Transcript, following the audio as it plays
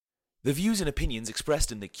The views and opinions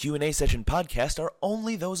expressed in the Q&A Session podcast are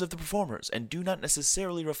only those of the performers and do not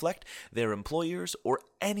necessarily reflect their employers or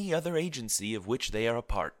any other agency of which they are a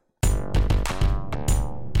part.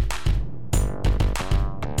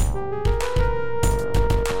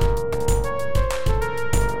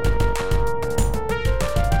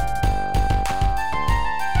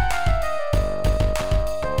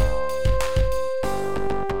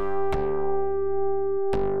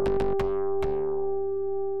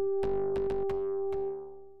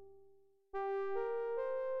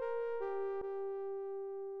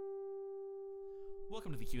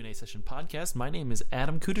 Welcome to the Q&A Session podcast. My name is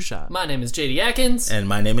Adam Kudashat. My name is JD Atkins. And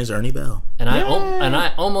my name is Ernie Bell. And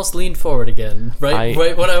I almost leaned forward again, right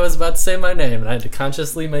when I was about to say my name, and I had to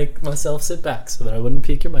consciously make myself sit back so that I wouldn't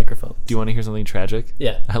peek your microphone. Do you want to hear something tragic?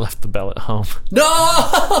 Yeah. I left the bell at home.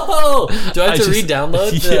 No! Do I have to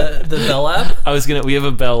re-download the Bell app? We have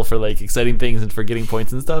a bell for like exciting things and for getting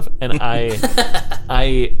points and stuff, and I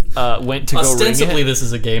went to go ring it. Ostensibly, this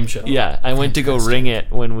is a game show. Yeah, I went to go ring it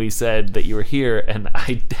when we said that you were here, and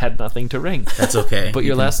I had nothing to ring. That's okay. But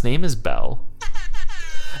your last name is Bell.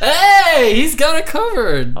 Hey, he's got it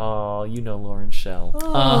covered. Oh, you know Lauren Shell.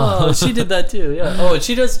 Oh, she did that too. Yeah. Oh, and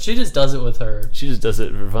she just does it with her. She just does it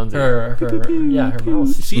for funsies. Her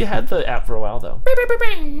mouth. She had the app for a while though.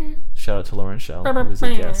 Shout out to Lauren Shell, who was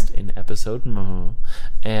a guest in episode and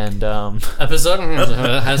episode.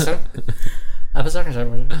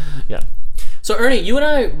 Yeah. So Ernie, you and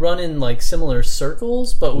I run in like similar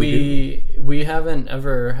circles, but we haven't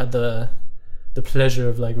ever had the pleasure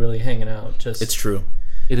of like really hanging out. It's true.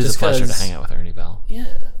 It is a pleasure to hang out with Ernie Bell. Yeah.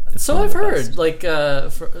 It's so I've heard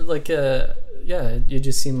you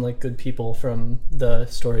just seem like good people from the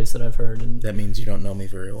stories that I've heard. And that means you don't know me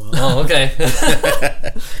very well. Oh, okay.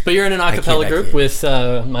 But you're in an a cappella group with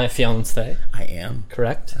my fiancée. I am.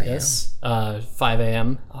 Correct? Yes. 5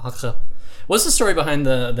 a.m. What's the story behind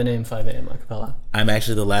the name 5 a.m. a cappella? I'm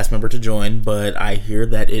actually the last member to join, but I hear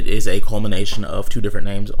that it is a culmination of two different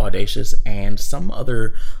names, Audacious and some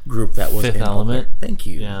other group that was Fifth in Element. Thank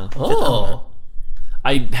you. Yeah. Fifth Element.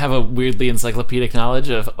 I have a weirdly encyclopedic knowledge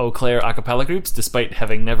of Eau Claire a cappella groups, despite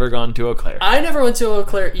having never gone to Eau Claire. I never went to Eau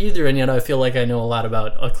Claire either, and yet I feel like I know a lot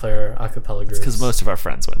about Eau Claire a cappella groups. Because most of our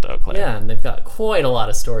friends went to Eau Claire. Yeah, and they've got quite a lot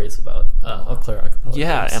of stories about Eau Claire a cappella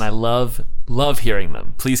groups. And I love hearing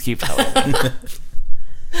them. Please keep telling them.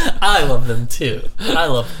 I love them too. I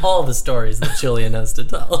love all the stories that Jillian has to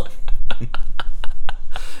tell.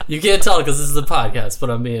 You can't tell because this is a podcast, but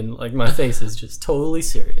I'm being like, my face is just totally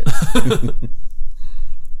serious.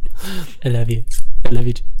 I love you. I love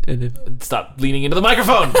you. I love you. Stop leaning into the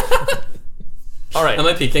microphone. All right. Am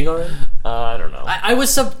I peeking already? I don't know. I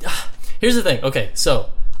was Here's the thing. Okay,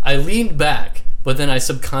 so I leaned back, but then I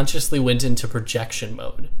subconsciously went into projection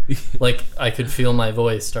mode. Like I could feel my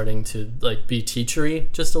voice starting to like be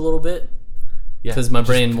teachery just a little bit. Yeah. Because my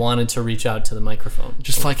brain wanted to reach out to the microphone.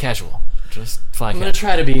 Just fly casual. I'm gonna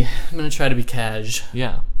try to be cash.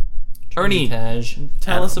 Yeah. Ernie,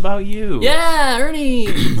 tell us about you. Yeah,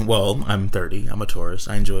 Ernie. Well, I'm 30. I'm a Taurus.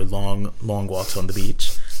 I enjoy long walks on the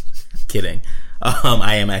beach. Kidding.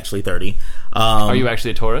 I am actually 30. Are you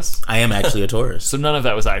actually a Taurus? I am actually a Taurus. So none of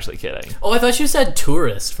that was actually kidding. Oh, I thought you said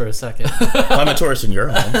tourist for a second. Well, I'm a Taurus in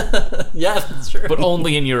Europe. Yeah, that's true. But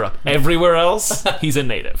only in Europe. Everywhere else, he's a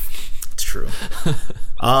native. It's true.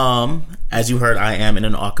 As you heard, I am in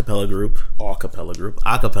an a cappella group called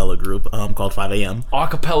 5 a.m. A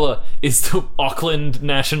cappella is the Auckland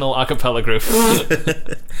National a cappella group. A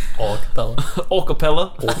cappella. A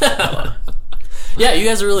cappella. Yeah, you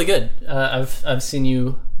guys are really good. I've seen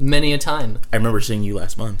you many a time. I remember seeing you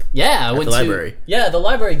last month. Yeah, I went the library. Yeah, the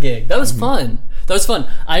library gig. That was fun. That was fun.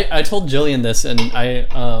 I told Jillian this, and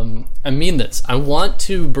I mean this. I want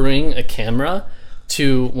to bring a camera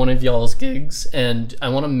to one of y'all's gigs, and I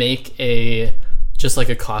want to make just like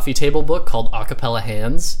a coffee table book called Acapella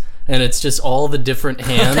Hands, and it's just all the different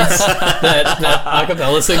hands that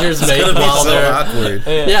acapella singers make while they're awkward.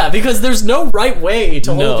 Yeah, because there's no right way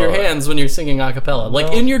to hold your hands when you're singing acapella.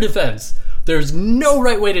 Like, in your defense, there's no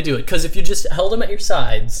right way to do it, because if you just held them at your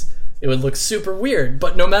sides, it would look super weird.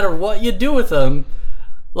 But no matter what you do with them,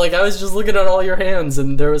 like, I was just looking at all your hands,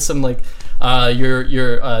 and there was some like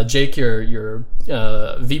Jake, your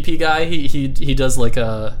VP guy. He does like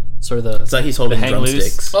a sort of the. It's like he's holding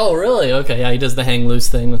drumsticks. Oh, really? Okay, yeah, he does the hang loose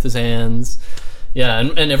thing with his hands. Yeah,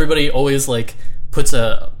 and everybody always like puts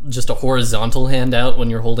just a horizontal hand out when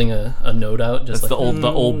you're holding a note out. Just that's like,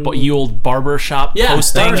 the old barbershop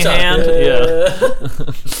posting hand. Yeah.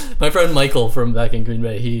 My friend Michael from back in Green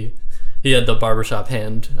Bay, he had the barbershop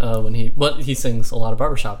hand when he sings a lot of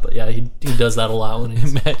barbershop, but yeah, he does that a lot when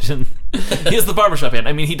he's... He has the barbershop hand.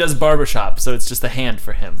 I mean, he does barbershop, so it's just a hand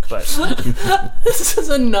for him. But this is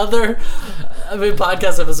another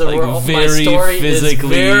podcast episode like where my very story physically,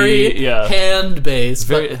 is very hand-based.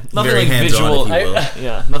 nothing Very like hands-on, visual. if you will.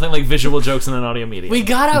 Yeah, nothing like visual jokes in an audio medium. We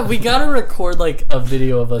gotta record like a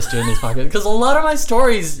video of us doing these podcasts because a lot of my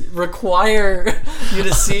stories require you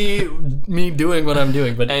to see me doing what I'm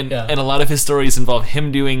doing. But and a lot of his stories involve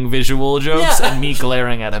him doing visual jokes Yeah. and me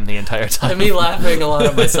glaring at him the entire time. and me laughing a lot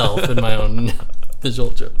at myself in my own visual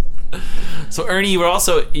joke. So Ernie, you're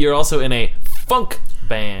also in a funk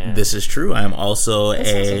band. This is true. I am also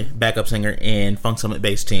a backup singer in Funk Summit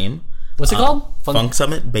Bass Team. What's it called? Funk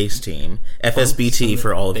Summit Bass Team. FSBT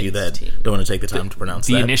for all of you Bass that Team. don't want to take the time to pronounce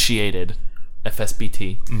the that. initiated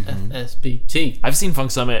FSBT. SBT. I've seen Funk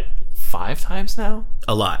Summit 5 times now.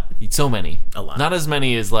 A lot. So many. A lot. Not as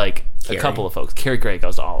many as like Carrie. a couple of folks. Carrie Gray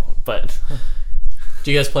goes to all of them, but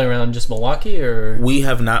Do you guys play around just Milwaukee or? We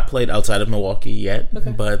have not played outside of Milwaukee yet,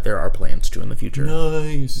 but there are plans to in the future.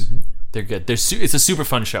 Nice. they're good. It's a super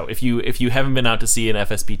fun show. If you haven't been out to see an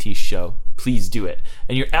FSBT show, please do it.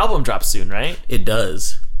 And your album drops soon, right? It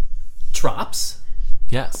does. Drops?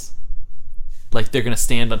 Yes. Like they're gonna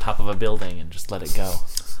stand on top of a building and just let it go.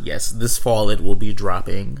 Yes, this fall it will be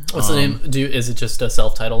dropping. What's the name? Is it just a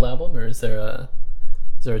self-titled album, or is there a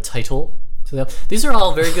title to the album? These are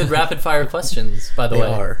all very good rapid-fire questions, by the They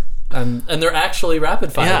way. are. And they're actually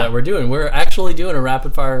rapid-fire Yeah. that we're doing. We're actually doing a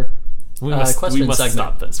rapid-fire We must question segment.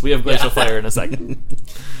 stop this. We have Glacial Fire in a second.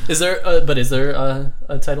 Is there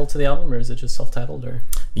a title to the album, or is it just self-titled? Or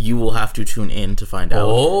You will have to tune in to find out.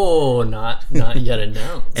 oh, not yet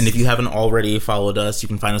announced. And if you haven't already followed us, you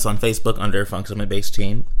can find us on Facebook under Funk Summit Bass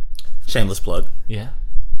Team. Shameless plug. Yeah.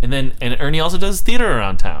 And Ernie also does theater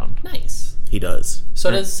around town. Nice. He does.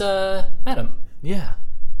 So does Adam. Yeah.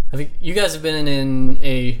 You guys have been in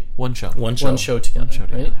a One show. One show. one show together,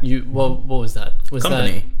 right? together. What was that? Was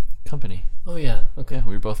Company. Company. that? Oh yeah. Okay. Yeah,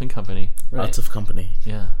 we were both in Company. Right. Lots of company.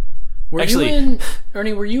 Yeah. Were Actually- you in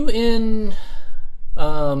Ernie? Were you in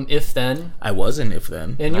If Then? I was in If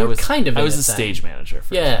Then. And you were kind of. I in was If the Then. stage manager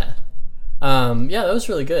for Yeah. Yeah, that was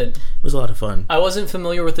really good. It was a lot of fun. I wasn't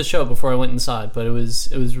familiar with the show before I went inside, but it was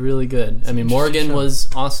really good. I mean, Morgan show. was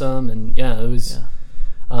awesome, and yeah, it was.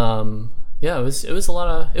 Yeah. It was a lot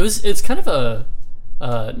of. It's kind of a.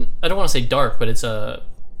 I don't want to say dark, but it's a.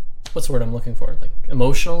 What's the word I'm looking for? Like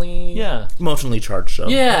emotionally. Yeah. Emotionally charged show.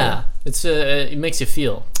 Yeah. It's it makes you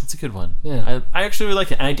feel. It's a good one. Yeah. I actually really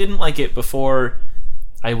liked it. And I didn't like it before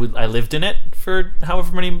I lived in it for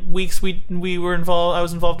however many weeks we were involved. I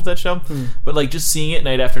was involved with that show. But like just seeing it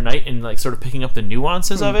night after night and like sort of picking up the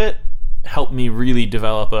nuances of it helped me really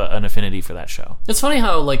develop an affinity for that show. It's funny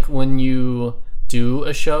how like when you do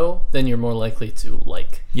a show, then you're more likely to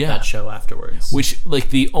like that show afterwards. Which, like,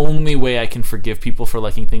 the only way I can forgive people for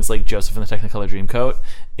liking things like Joseph and the Technicolor Dreamcoat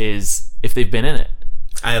is if they've been in it.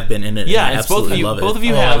 I have been in it. Yeah, and I it's both of you. love it. Both of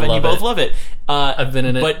you Oh, have, I and you love both it. love it. I've been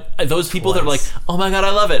in it. But those people that are like, twice. "Oh my god,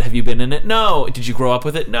 I love it." Have you been in it? No. Did you grow up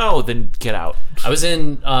with it? No. Then get out. I was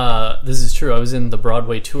in. This is true. I was in the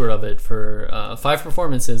Broadway tour of it for 5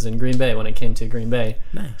 performances in Green Bay when it came to Green Bay.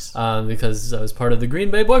 Nice. Because I was part of the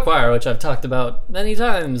Green Bay Boy Choir, which I've talked about many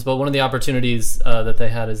times. But one of the opportunities that they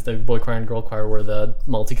had is the Boy Choir and Girl Choir were the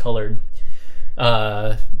multicolored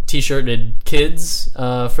t-shirted kids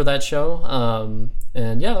for that show.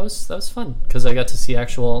 And yeah, that was fun because I got to see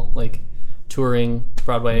actual like touring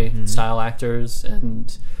Broadway style actors,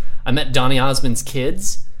 and I met Donny Osmond's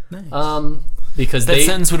kids. Nice. Because That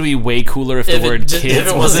sentence would be way cooler if the word if "kids"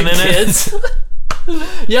 it wasn't in kids.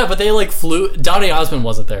 Yeah, but they like flew. Donny Osmond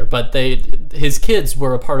wasn't there, but his kids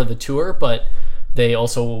were a part of the tour. But they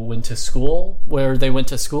also went to school where they went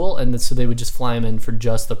to school, and so they would just fly him in for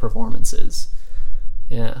just the performances.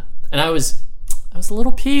 Yeah, and I was a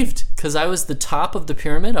little peeved because I was the top of the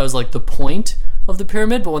pyramid. I was like the point of the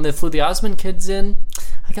pyramid, but when they flew the Osmond kids in,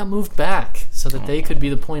 I got moved back so that they could be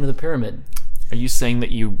the point of the pyramid. Are you saying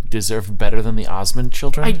that you deserve better than the Osmond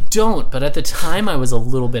children? I don't, but at the time I was a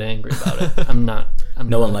little bit angry about it. I'm not.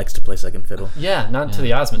 No one likes to play second fiddle. Yeah, not to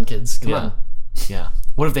the Osmond kids. Come on. Yeah.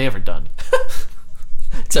 What have they ever done?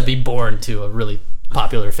 Except be born to a really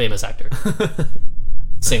popular, famous actor.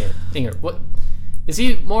 Singer. What? Is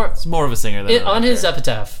he more... It's more of a singer than on his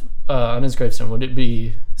epitaph, on his gravestone, would it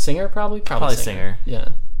be singer, probably? Probably singer. Yeah.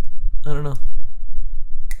 I don't know.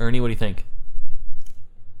 Ernie, what do you think?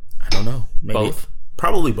 I don't know. Maybe Both?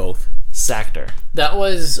 Probably both. Sactor. That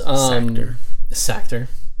was... Sactor. Sactor.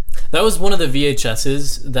 That was one of the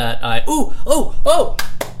VHSs that I... Oh!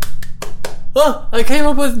 Oh, I came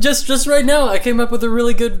up with just right now. I came up with a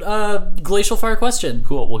really good glacial fire question.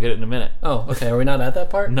 Cool. We'll get it in a minute. Oh, okay. Are we not at that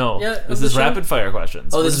part? No. Yeah. This is rapid fire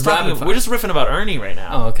questions. Oh, this is rapid fire. We're just riffing about Ernie right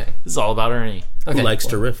now. Oh, okay. This is all about Ernie. Okay. Who likes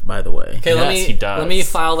to riff, by the way. Okay, Yes, he does. let me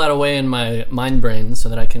file that away in my mind brain so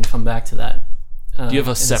that I can come back to that. Do you have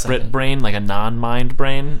a separate brain, like a non-mind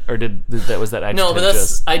brain, or was that adjective? No,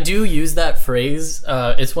 but I do use that phrase.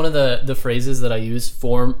 It's one of the phrases that I use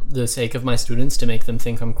for the sake of my students to make them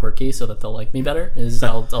think I'm quirky, so that they'll like me better. Is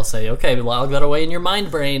I'll say, okay, log that away in your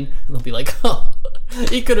mind brain, and they'll be like, oh,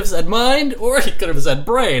 he could have said mind, or he could have said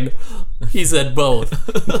brain. He said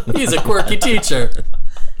both. He's a quirky teacher.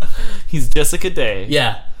 He's Jessica Day.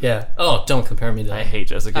 Yeah. Oh, don't compare me to that. I hate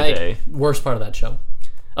Jessica Day. Worst part of that show.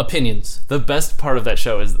 Opinions. The best part of that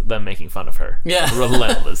show is them making fun of her. Yeah.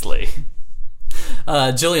 Relentlessly.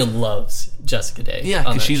 Jillian loves Jessica Day. Yeah,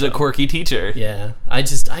 because she's a quirky teacher. Yeah. I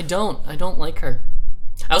don't like her.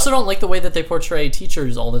 I also don't like the way that they portray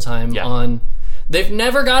teachers all the time they've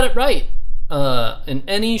never got it right. In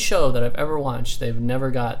any show that I've ever watched, they've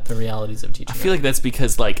never got the realities of teaching. I feel like that's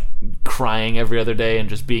because, like, crying every other day and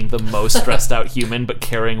just being the most stressed out human but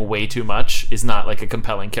caring way too much is not, like, a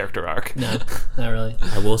compelling character arc. No, not really.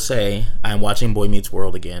 I will say, I'm watching Boy Meets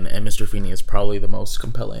World again, and Mr. Feeney is probably the most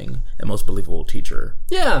compelling and most believable teacher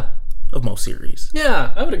of most series.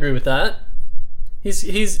 Yeah, I would agree with that. He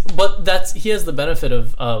has the benefit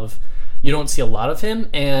of you don't see a lot of him,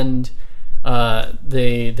 and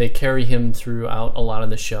they carry him throughout a lot of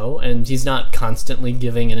the show, and he's not constantly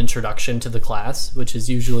giving an introduction to the class, which is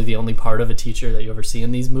usually the only part of a teacher that you ever see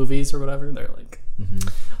in these movies or whatever. They're like,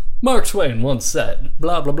 Mark Twain once said,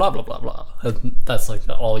 blah, blah, blah, blah, blah, blah. And that's like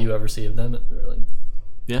all you ever see of them. They're like,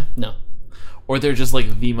 yeah. No. Or they're just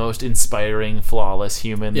like the most inspiring, flawless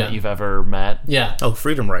human that you've ever met. Yeah. Oh,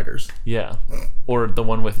 Freedom Writers. Yeah. Or the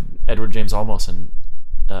one with Edward James Olmos and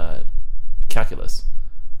Calculus.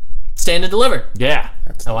 Stand and Deliver. Yeah.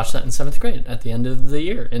 I watched that in 7th grade at the end of the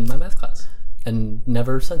year in my math class. And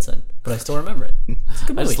never since then. But I still remember it. It's a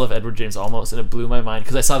good movie. I just love Edward James Olmos, and it blew my mind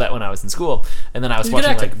because I saw that when I was in school, and then I was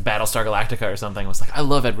watching like Battlestar Galactica or something. I was like, I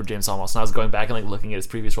love Edward James Olmos, and I was going back and like looking at his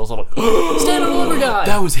previous roles. I'm like, Stand and Deliver guy.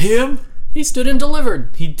 That was him. He stood and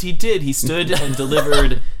delivered. He did. He stood and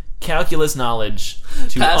delivered calculus knowledge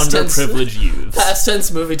to Past underprivileged youths. Past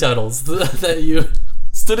tense movie titles that you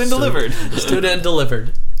stood and delivered. Stood and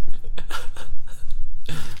delivered.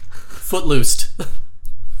 Footloosed.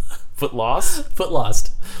 Foot lost? Foot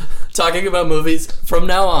lost. Talking about movies from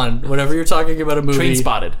now on. Whenever you're talking about a movie, Train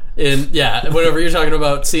Spotted. Whenever you're talking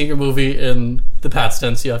about seeing a movie in the past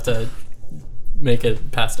tense, you have to make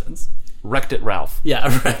it past tense. Wrecked It Ralph.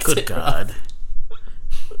 Yeah, Wrecked Good It God.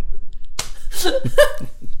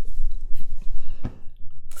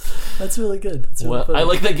 That's really good. That's really funny. I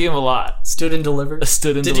like that game a lot. Stood and Delivered.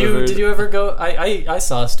 Stood and Delivered. Did you ever go? I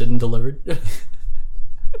saw Stood and Delivered.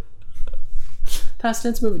 Past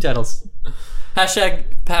tense movie titles. Hashtag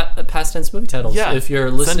past tense movie titles. Yeah. If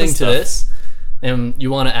you're listening to this and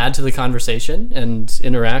you want to add to the conversation and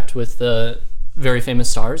interact with the very famous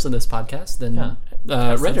stars of this podcast, then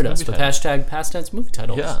Reddit us with hashtag past tense movie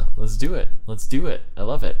titles. Yeah, let's do it. I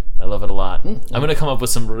love it. I love it a lot. I'm going to come up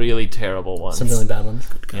with some really terrible ones. Some really bad ones.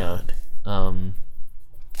 Good God.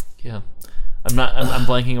 Yeah. I'm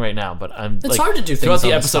blanking right now, but It's hard to do things throughout the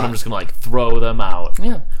on the episode. spot. I'm just gonna like throw them out.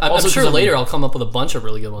 Yeah, I'm Also, sure 'cause later I'll come up with a bunch of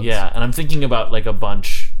really good ones. Yeah, and I'm thinking about like a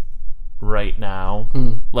bunch right now.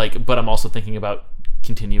 But I'm also thinking about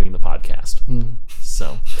continuing the podcast.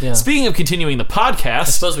 So, speaking of continuing the podcast, I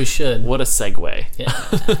suppose we should. What a segue! Yeah.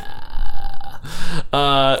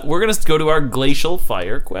 We're gonna go to our glacial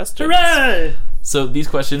fire questions. Hooray! So these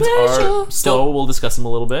questions are slow. We'll discuss them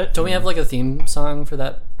a little bit. Don't we have like a theme song for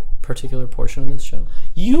that particular portion of this show?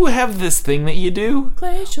 You have this thing that you do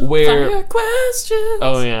Glacial fire questions.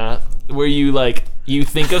 Oh yeah, where you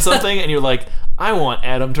think of something and you're like, I want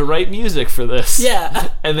Adam to write music for this. Yeah.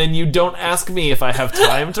 And then you don't ask me if I have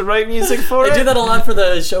time to write music for it. I do that a lot for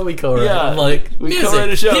the show we co-write. Yeah, I'm like, we music, co-write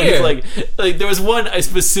a show. here. And it's like there was one I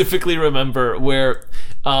specifically remember where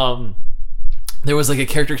there was like a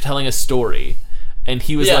character telling a story. And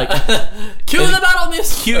he was like, cue the battle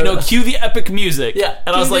music. Cue the epic music. Yeah,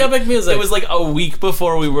 and I was like, epic music. It was like a week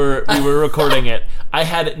before we were recording it. I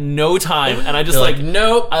had no time, and I just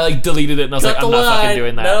nope. I like deleted it, and I was like, I'm not fucking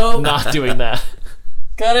doing that. Nope. Not doing that.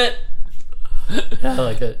 Cut it. Yeah, I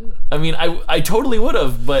like it. I mean, I totally would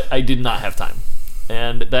have, but I did not have time,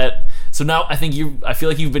 and that. So now I feel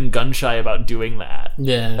like you've been gun shy about doing that.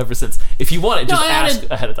 Yeah. Ever since. If you want it, just ask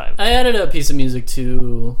ahead of time. I added a piece of music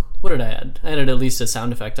to. What did I add? I added at least a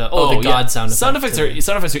sound effect. The God sound effect. Sound effects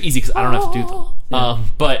are easy because I don't have to do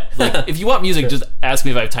them. But like, if you want music, just ask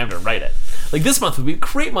me if I have time to write it. Like this month would be a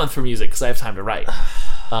great month for music because I have time to write.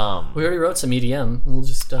 We already wrote some EDM. We'll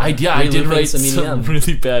just I did write some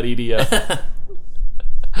really bad EDM.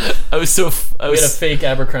 We had a fake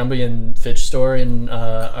Abercrombie and Fitch store in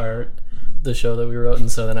the show that we wrote,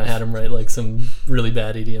 and so then I had him write like some really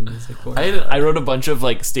bad EDM music for me. I wrote a bunch of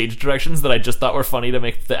like stage directions that I just thought were funny to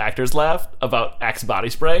make the actors laugh about Axe body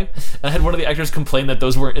spray. And I had one of the actors complain that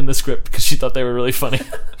those weren't in the script because she thought they were really funny.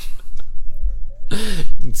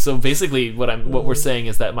 So basically, what we're saying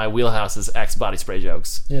is that my wheelhouse is Axe body spray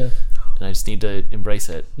jokes. Yeah. And I just need to embrace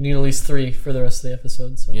it. You need at least 3 for the rest of the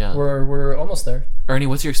episode. So yeah. We're almost there. Ernie,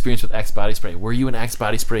 what's your experience with Axe body spray? Were you an Axe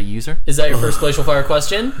body spray user? Is that your first Glacial Fire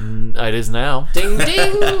question? It is now. Ding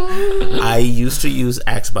ding. I used to use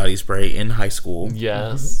Axe body spray in high school.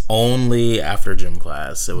 Yes. Only after gym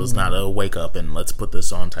class. It was not a wake up and let's put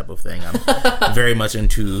this on type of thing. I'm very much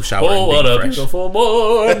into showering. Oh, what a fresh. beautiful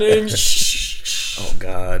morning. Oh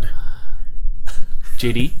God.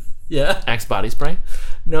 JD? Yeah. Axe body spray?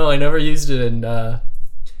 No, I never used it in the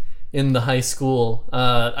high school.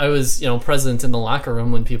 I was, present in the locker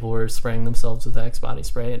room when people were spraying themselves with Axe body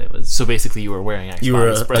spray, and it was. So basically, you were wearing Axe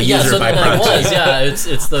body spray. A Yeah, user so by then I proxy. was. Yeah,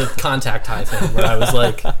 it's the contact high thing where I was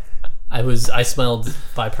like, I smelled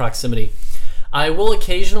by proximity. I will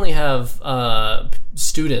occasionally have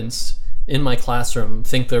students in my classroom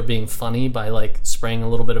think they're being funny by like spraying a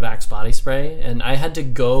little bit of Axe body spray, and I had to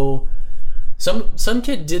go. Some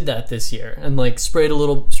kid did that this year and like sprayed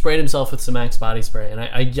himself with some Axe body spray, and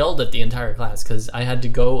I yelled at the entire class because I had to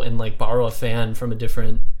go and like borrow a fan from a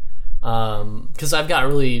different because I've got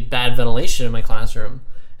really bad ventilation in my classroom,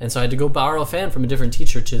 and so I had to go borrow a fan from a different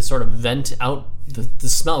teacher to sort of vent out the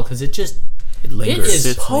smell because it lingers. It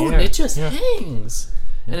is potent. It just hangs,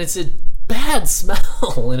 and it's a bad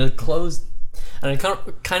smell in a closed. And I kind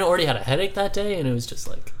of already had a headache that day, and it was just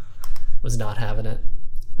like was not having it.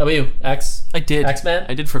 How about you, Axe? I did. X-Man?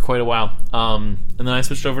 I did for quite a while. And then I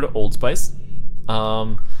switched over to Old Spice.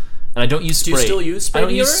 And I don't use spray. Do you still use spray I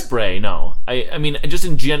don't use deodorant? spray, no. I mean, just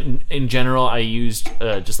in general, I used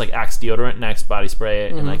just like Axe deodorant and Axe body spray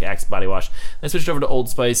and like Axe body wash. I switched over to Old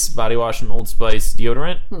Spice body wash and Old Spice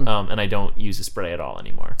deodorant. And I don't use a spray at all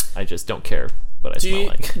anymore. I just don't care what I smell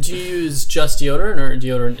like. Do you use just deodorant or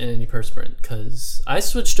deodorant and antiperspirant? Because I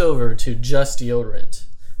switched over to just deodorant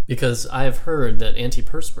because I've heard that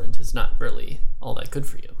antiperspirant is not really all that good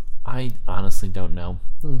for you. I honestly don't know.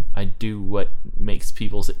 I do what makes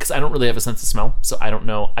people... Because I don't really have a sense of smell, so I don't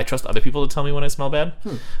know. I trust other people to tell me when I smell bad.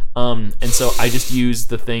 And so I just use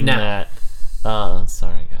the thing that...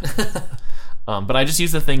 sorry, guys. But I just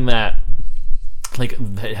use the thing that like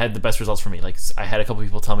had the best results for me. Like I had a couple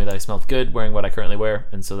people tell me that I smelled good wearing what I currently wear,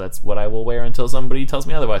 and so that's what I will wear until somebody tells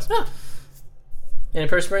me otherwise.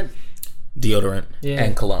 Antiperspirant? Deodorant Yeah.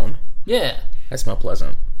 and cologne. Yeah. I smell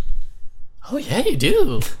pleasant. Oh yeah, you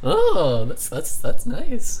do. Oh, that's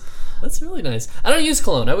nice. That's really nice. I don't use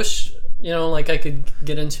cologne. I wish like I could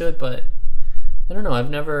get into it, but I don't know. I've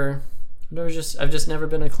just never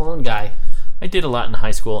been a cologne guy. I did a lot in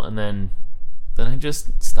high school, and then I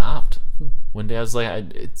just stopped. One day I was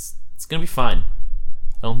like, it's gonna be fine.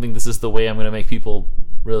 I don't think this is the way I'm gonna make people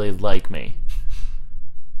really like me.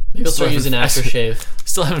 Maybe I'll start using aftershave.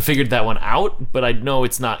 Still haven't figured that one out, but I know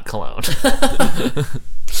it's not cologne.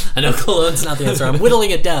 I know cologne's not the answer. I'm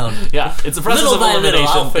whittling it down. Yeah, it's a process Little of by little,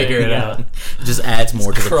 elimination. I'll figure it out. It just adds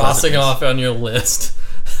more to the Crossing pleasantness. off on your list.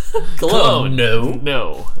 Cologne,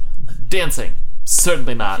 no. Dancing,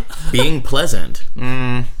 certainly not. Being pleasant.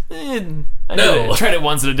 I tried it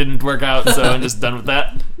once and it didn't work out, so I'm just done with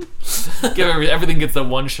that. Everything gets the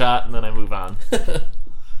one shot, and then I move on.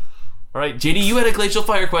 All right, JD, you had a glacial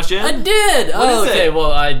fire question. I did. What is okay. it?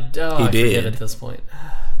 Well, I He forget did. at this point.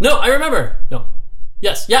 No, I remember. No.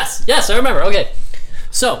 Yes, I remember. Okay.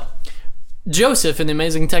 So, Joseph in the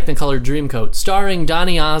Amazing Technicolor Dreamcoat, starring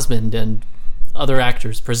Donny Osmond and other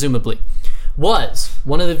actors, presumably, was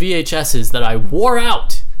one of the VHSs that I wore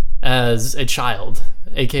out as a child.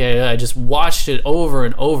 AKA, I just watched it over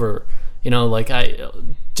and over. Like I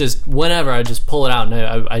just, whenever I just pull it out,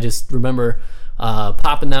 and I just remember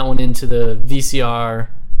popping that one into the VCR,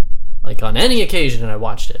 like on any occasion, and I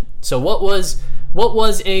watched it. So what was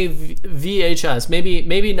a VHS?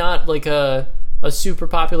 Maybe not like a super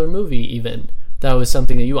popular movie even. That was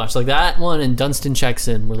something that you watched. Like that one and Dunstan Checks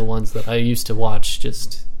In were the ones that I used to watch.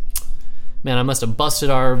 Just, man, I must have busted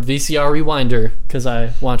our VCR rewinder because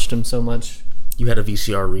I watched them so much. You had a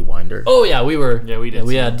VCR rewinder. Oh yeah, we were. Yeah, we did.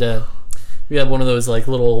 We had one of those like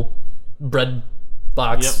little bread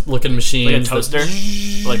box looking machines. Like a toaster?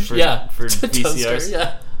 Like for VCRs? Toaster,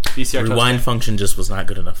 yeah. VCR Rewind toaster. function just was not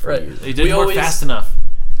good enough for Right. you. They didn't work fast enough.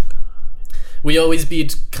 We always be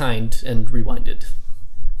kind and rewinded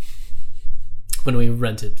when we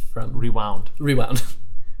rented from Rewound.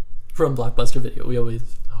 from Blockbuster Video. We always.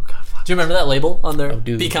 Oh God. Do you remember that label on there?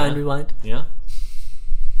 dude, Be kind, rewind. Yeah.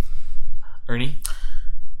 Ernie.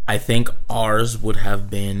 I think ours would have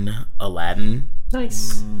been Aladdin,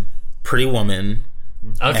 Nice. Pretty Woman,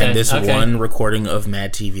 Okay. and this okay. one recording of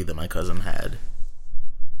Mad TV that my cousin had.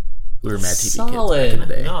 We were Mad TV Solid. kids back in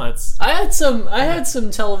the day. No, it's I had some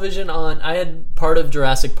television on. I had part of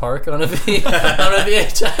Jurassic Park on a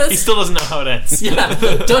VHS. he still doesn't know how it ends. Yeah,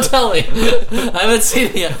 don't tell me. I haven't seen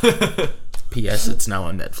it yet. P.S. It's now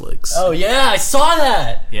on Netflix. Oh yeah, I saw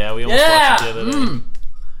that. Yeah, we almost Yeah. watched it the other day.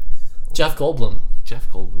 Jeff Goldblum. Jeff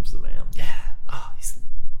Goldblum's the man. Yeah. Oh, he's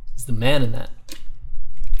the man in that.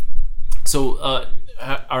 So,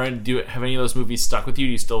 Aaron, have any of those movies stuck with you?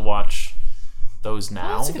 Do you still watch those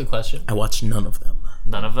now? That's a good question. I watched none of them.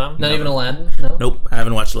 None of them? Not even Aladdin. No. Nope, I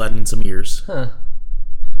haven't watched Aladdin in some years. Huh.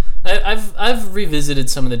 I've revisited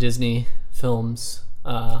some of the Disney films.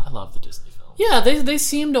 I love the Disney films. Yeah, they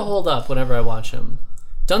seem to hold up whenever I watch them.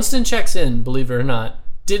 Dunstan Checks In, believe it or not,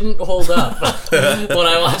 didn't hold up when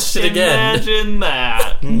I watched it again. Imagine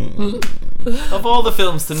that. Of all the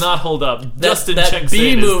films to not hold up, Dustin that checks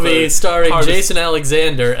B in is movie the starring hardest. Jason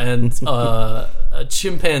Alexander and a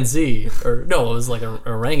chimpanzee, or no, it was like an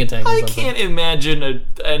orangutan. Or I something. can't imagine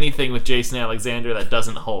anything with Jason Alexander that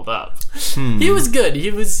doesn't hold up. He was good. He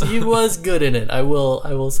was good in it. I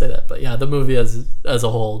will say that. But yeah, the movie as a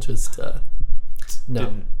whole just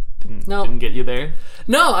no. Didn't get you there.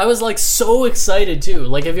 No, I was like so excited too.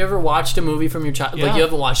 Like, have you ever watched a movie from your child? Like, Yeah. you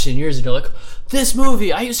haven't watched it in years, and you're like, this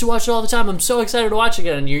movie, I used to watch it all the time. I'm so excited to watch it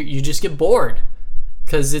again, and you just get bored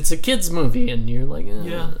because it's a kids movie, and you're like,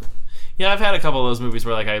 Yeah, I've had a couple of those movies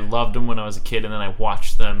where like I loved them when I was a kid, and then I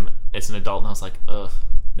watched them as an adult, and I was like, ugh,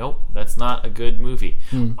 nope, that's not a good movie.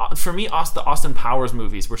 For me, the Austin Powers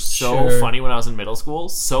movies were so Sure. funny when I was in middle school,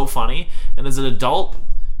 so funny, and as an adult,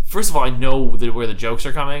 first of all, I know where the jokes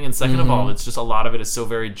are coming, and second of all, it's just a lot of it is so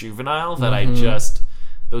very juvenile that I just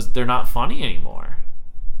they're not funny anymore.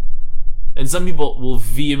 And some people will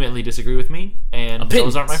vehemently disagree with me, and Opinions.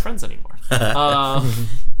 those aren't my friends anymore.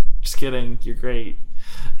 Just kidding, you're great.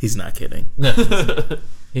 He's not kidding. No,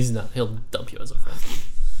 he's not. He'll dump you as a friend.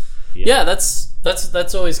 Yeah,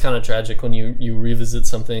 that's always kind of tragic when you revisit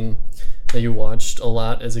something that you watched a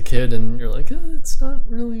lot as a kid, and you're like, it's not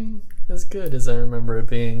really as good as I remember it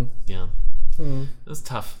being. Yeah. It's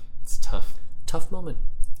tough. It's tough. Tough moment.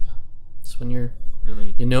 Yeah. It's when you're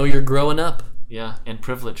Really. you're growing up. Yeah, and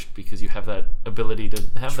privileged because you have that ability to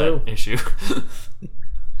have True. that issue.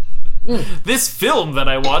 This film that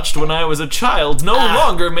I watched when I was a child no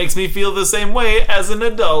longer makes me feel the same way as an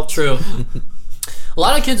adult. True. A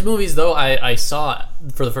lot of kids' movies, though, I saw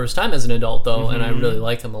for the first time as an adult, though, and I really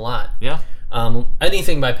like them a lot. Yeah.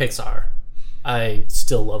 Anything by Pixar, I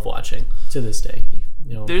still love watching to this day.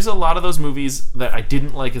 You know, There's a lot of those movies that I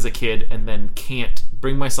didn't like as a kid and then can't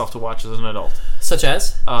bring myself to watch as an adult. such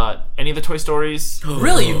as Any of the Toy Stories.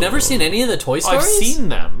 really, you've never seen any of the Toy Stories? I've seen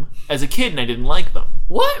them as a kid and I didn't like them.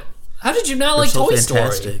 What? How did you not like so Toy Story?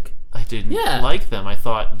 fantastic. I didn't like them. I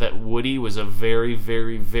thought that Woody was a very,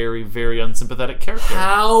 very, very, very unsympathetic character.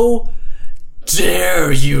 How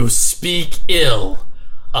dare you speak ill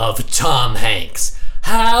of Tom Hanks?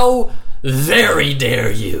 How very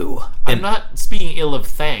dare you? I'm not speaking ill of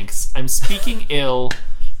Thanks. I'm speaking ill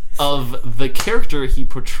of the character he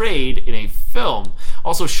portrayed in a film.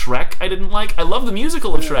 Also, Shrek I didn't like. I love the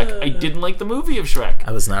musical of Shrek. I didn't like the movie of Shrek.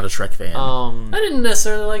 I was not a Shrek fan. I didn't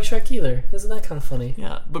necessarily like Shrek either. Isn't that kind of funny?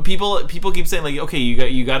 Yeah, but people keep saying like, okay,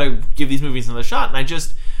 you got to give these movies another shot, and I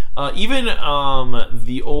just even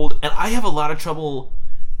the old, and I have a lot of trouble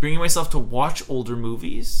bringing myself to watch older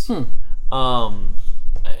movies,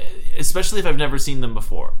 especially if I've never seen them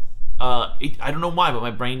before. I don't know why, but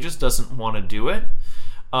my brain just doesn't want to do it.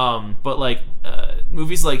 But like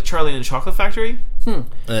movies like Charlie and the Chocolate Factory,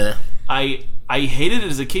 I hated it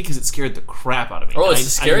as a kid because it scared the crap out of me. Oh, And it's a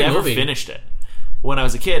scary I never movie. finished it when I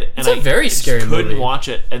was a kid, and It's a very just scary couldn't movie. watch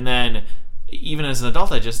it. And then even as an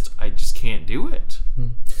adult, I just can't do it.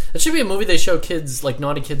 That should be a movie they show kids, like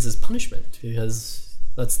naughty kids, as punishment, because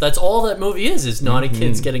that's all that movie is naughty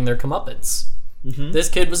kids getting their comeuppance. This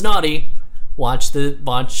kid was naughty. Watch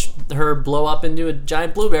her blow up into a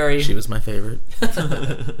giant blueberry. She was my favorite.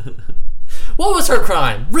 What was her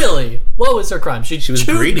crime? Really? What was her crime? She was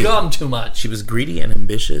chewed greedy. gum too much. She was greedy and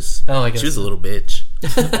ambitious. Oh, I guess she was so. a little bitch.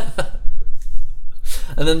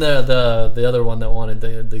 And then the other one that wanted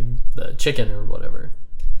the chicken or whatever,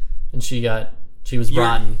 and she was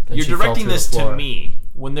rotten. And You're she fell directing through this the to floor. me.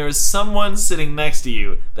 when there is someone sitting next to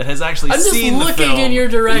you that has actually seen the film. I'm just looking in your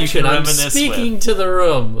direction. I'm speaking to the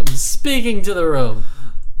room.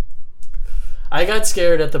 I got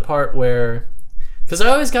scared at the part where... Because I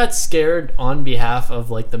always got scared on behalf of,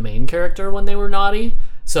 like, the main character when they were naughty.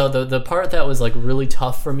 So the part that was, like, really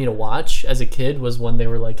tough for me to watch as a kid was when they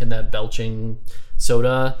were, like, in that belching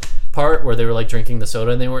soda part where they were, like, drinking the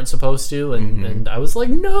soda and they weren't supposed to. And I was like,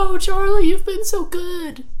 no, Charlie, you've been so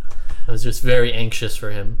good. I was just very anxious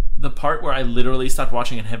for him. The part where I literally stopped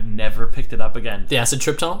watching and have never picked it up again. The acid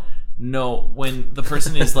trip tunnel? No, when the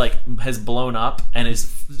person is, like, has blown up and is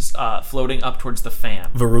floating up towards the fan.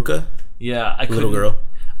 Veruca? Yeah, I couldn't. Little girl.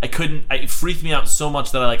 I couldn't. It freaked me out so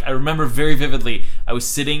much that I remember very vividly. I was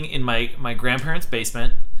sitting in my grandparents'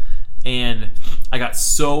 basement, and I got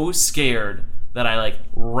so scared that I like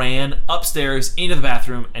ran upstairs into the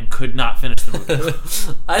bathroom and could not finish the movie.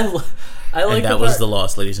 I like and that was the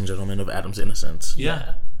loss, ladies and gentlemen, of Adam's innocence.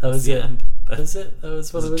 Yeah, that was it. That was it. That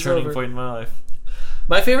was what it was. A turning over. point in my life.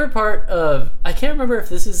 My favorite part of I can't remember if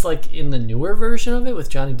this is like in the newer version of it with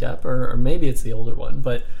Johnny Depp or maybe it's the older one,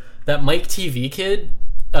 but that Mike TV kid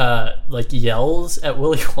like yells at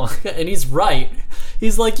Willy Wonka, and he's right.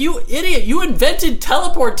 He's like, "You idiot! You invented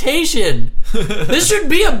teleportation. This should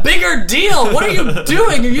be a bigger deal. What are you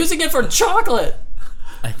doing? You're using it for chocolate."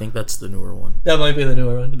 I think that's the newer one. That might be the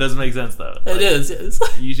newer one. It doesn't make sense though. It is. It's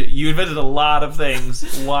like, you invented a lot of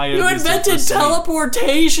things. Why you invented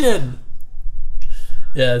teleportation?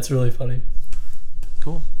 Yeah, it's really funny.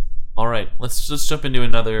 Cool. All right, let's just jump into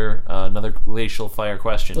another glacial fire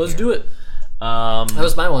question. Let's do it. That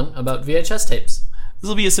was my one about VHS tapes. This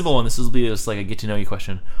will be a simple one. This will be just like a get to know you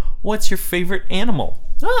question. What's your favorite animal?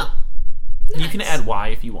 Ah, nice. You can add why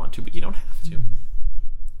if you want to, but you don't have to.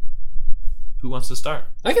 Who wants to start?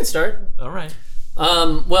 I can start. All right.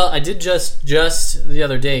 Well, I did just the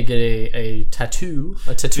other day get a tattoo.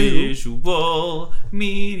 A tattoo. Visual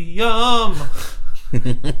medium.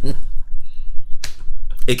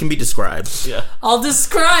 It can be described. Yeah. I'll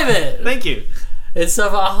describe it. Thank you. It's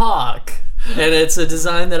of a hawk, and it's a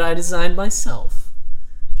design that I designed myself.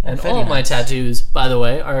 And all my tattoos, by the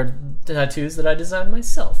way, are tattoos that I designed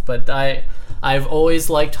myself. But I've always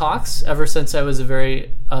liked hawks ever since I was a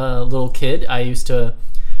very little kid. I used to.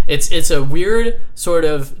 It's a weird sort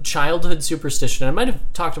of childhood superstition. I might have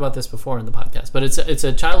talked about this before in the podcast, but it's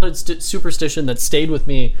a childhood superstition that stayed with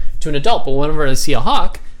me to an adult. But whenever I see a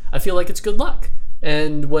hawk, I feel like it's good luck.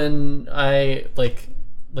 And when I like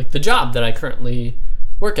the job that I currently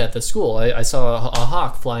work at, the school, I saw a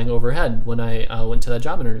hawk flying overhead when I went to that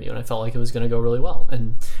job interview, and I felt like it was going to go really well.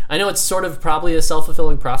 And I know it's sort of probably a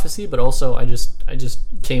self-fulfilling prophecy, but also I just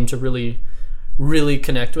came to really, really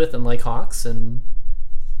connect with and like hawks. And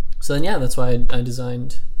so then, yeah, that's why I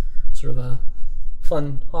designed sort of a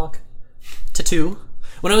fun hawk tattoo.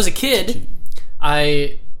 When I was a kid,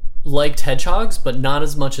 I liked hedgehogs, but not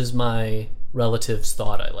as much as my relatives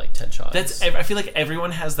thought I liked hedgehogs. I feel like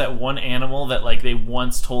everyone has that one animal that like they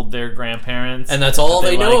once told their grandparents, and that's all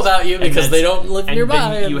they know about you because they don't live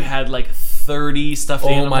nearby. And you had like 30 stuffed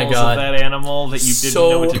animals of that animal that you didn't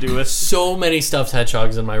know what to do with. So many stuffed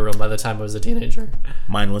hedgehogs in my room by the time I was a teenager.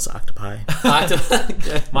 Mine was octopi. I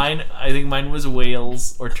think mine was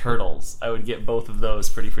whales or turtles. I would get both of those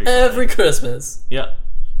pretty frequently. Every Christmas. Yeah.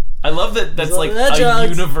 I love that that's like a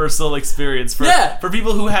universal experience for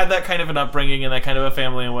people who had that kind of an upbringing and that kind of a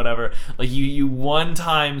family and whatever. Like you one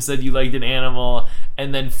time said you liked an animal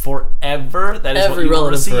and then forever that is every what you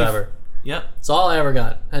relative receive. Forever. Yep. It's all I ever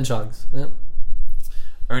got. Hedgehogs. Yep.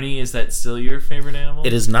 Ernie, is that still your favorite animal?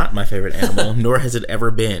 It is not my favorite animal, nor has it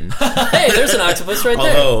ever been. Hey, there's an octopus right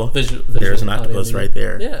there. Although, there's an octopus right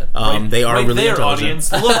there. Yeah. They are really there, intelligent.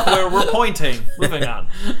 Audience. Look where we're pointing. Moving on.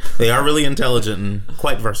 They are really intelligent and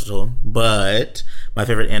quite versatile, but my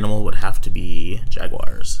favorite animal would have to be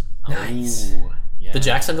jaguars. Nice. Ooh, yeah. The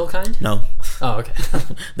Jacksonville kind? No. Oh, okay.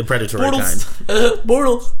 The predatory Bortles. kind.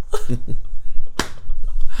 Bortles.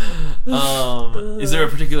 Is there a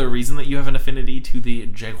particular reason that you have an affinity to the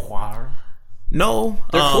jaguar? No.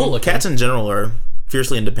 They're cool looking. Cats in general are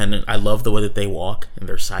fiercely independent. I love the way that they walk, and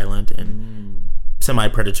they're silent and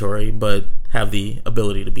semi-predatory, but have the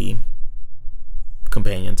ability to be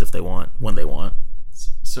companions if they want, when they want.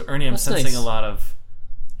 So Ernie, I'm sensing nice. a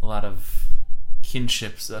lot of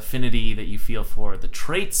kinships, affinity that you feel for the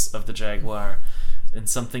traits of the jaguar, and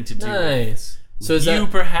something to do Nice. So with is you,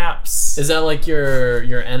 that perhaps? is that like your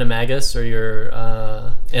animagus or your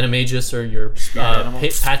animagus or your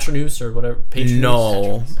patronus or whatever? Patronus?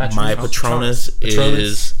 No, Patronus? my Patronus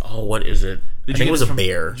is... Oh, what is it? I think it was a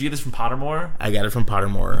bear. Did you get this from Pottermore? I got it from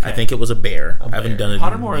Pottermore. Okay. I think it was a bear. I haven't done it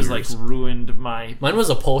Pottermore in has like ruined my... Mine was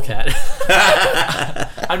a polecat.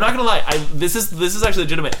 I'm not gonna lie. This is actually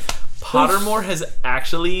legitimate. Pottermore has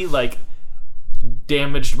actually like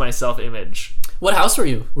damaged my self-image. What house were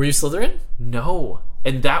you? Were you Slytherin? No.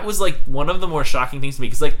 And that was like one of the more shocking things to me,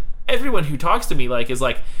 because like everyone who talks to me like is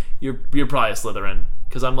like, you're probably a Slytherin,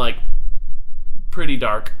 because I'm like pretty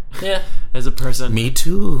dark. Yeah. As a person. Me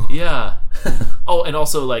too. Yeah. Oh, and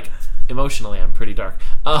also like emotionally I'm pretty dark.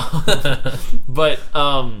 But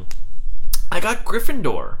I got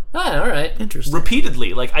Gryffindor. Ah, all right. Interesting.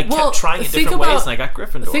 Repeatedly. Like, I kept trying it different ways, and I got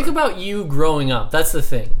Gryffindor. Think about you growing up. That's the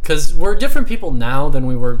thing. Because we're different people now than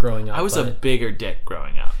we were growing up. I was a bigger dick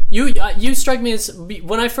growing up. You strike me as...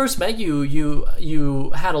 When I first met you,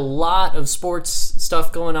 you had a lot of sports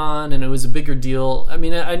stuff going on, and it was a bigger deal. I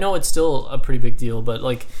mean, I know it's still a pretty big deal, but,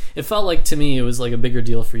 like, it felt like, to me, it was, like, a bigger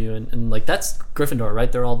deal for you. And like, that's Gryffindor,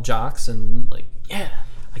 right? They're all jocks, and, like... Yeah.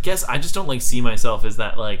 I guess I just don't, like, see myself as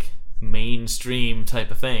that, like... mainstream type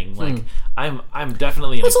of thing. Like I'm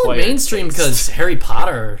definitely an it's only acquired mainstream taste. because Harry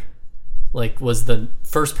Potter like was the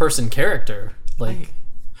first person character. Like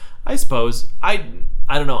I suppose I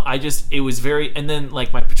don't know. It was very, and then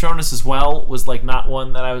like my Patronus as well was like not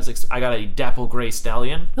one that I got a dapple gray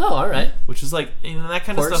stallion. Oh, all right. Which is like, you know, that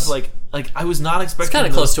kind of stuff. Like I was not expecting. It's kind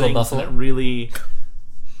of close to a buffalo. It really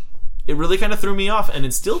kind of threw me off, and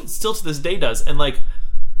it still to this day does. And like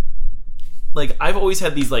I've always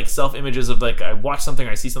had these like self images of like I watch something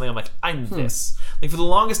or I see something, I'm like, I'm this. Like for the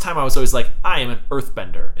longest time I was always like, I am an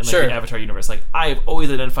earthbender in like the Avatar universe. Like I have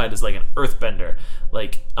always identified as like an earthbender.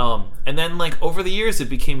 Like and then like over the years it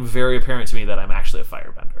became very apparent to me that I'm actually a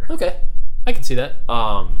firebender. Okay. I can see that.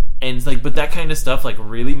 And like, but that kind of stuff like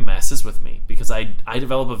really messes with me, because I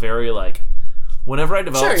develop a very like, whenever I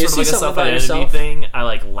develop sort of like a self-identity thing, I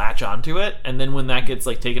like latch onto it, and then when that gets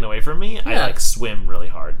like taken away from me, I like swim really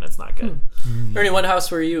hard, and it's not good. Ernie, what house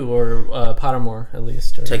were you, or Pottermore at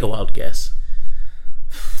least? Or... Take a wild guess.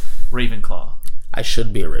 Ravenclaw. I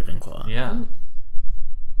should be a Ravenclaw. Yeah.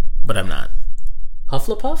 But I'm not.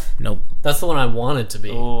 Hufflepuff? Nope. That's the one I wanted to be.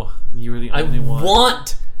 Oh, you were the only one. I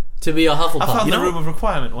want to be a Hufflepuff. I found the room of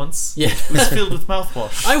requirement once. Yeah. It was filled with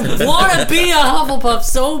mouthwash. I want to be a Hufflepuff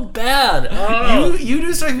so bad. Oh. You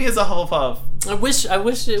do strike me as a Hufflepuff. I wish it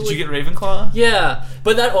would... Did you get Ravenclaw? Yeah,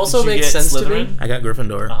 but that also Did you makes get sense Slytherin? to me. I got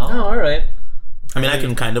Gryffindor. Oh, all right. I mean, I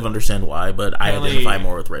can kind of understand why, but I identify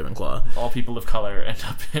more with Ravenclaw. All people of color end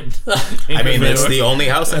up in I mean, it's the only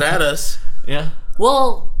house that had us. Yeah.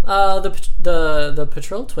 Well, the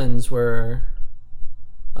Patrol twins were...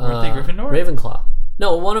 Weren't they Gryffindor? Ravenclaw.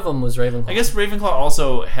 No, one of them was Ravenclaw. I guess Ravenclaw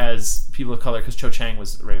also has people of color, because Cho Chang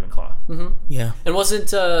was Ravenclaw. Mm-hmm. Yeah. And wasn't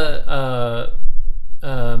started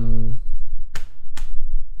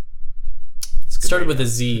with a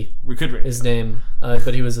Z. We could read his name,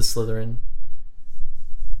 but he was a Slytherin.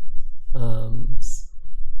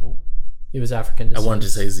 He was African descent. I wanted to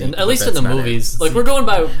say Z, and, at least in the movies. Like, we're going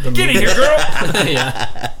by the Get in here, girl!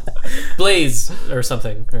 Yeah. Blaze or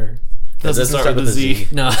something. Or doesn't start with a Z.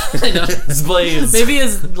 No, I know. It's Blaze. Maybe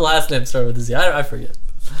his last name started with a Z. I forget.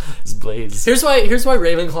 It's Blaze. Here's why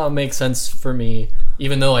Ravenclaw makes sense for me.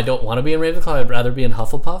 Even though I don't want to be in Ravenclaw, I'd rather be in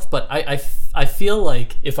Hufflepuff. But I feel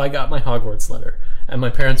like if I got my Hogwarts letter and my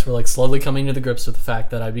parents were like slowly coming to the grips with the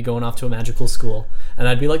fact that I'd be going off to a magical school, and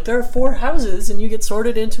I'd be like, there are 4 houses and you get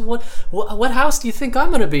sorted into what house do you think I'm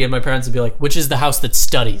going to be? And my parents would be like, which is the house that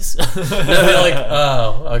studies? And I'd be like,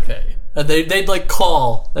 oh, okay. And they'd like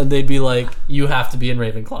call and they'd be like, you have to be in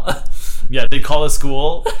Ravenclaw. Yeah, they'd call a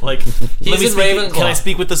school like, he's in Ravenclaw. Can I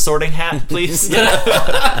speak with the Sorting Hat, please?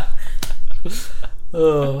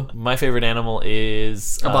 My favorite animal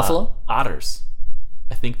is a buffalo? Otters.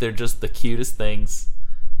 I think they're just the cutest things.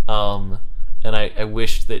 And I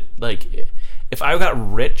wish that, like, if I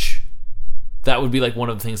got rich, that would be like one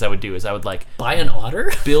of the things I would do, is I would like buy an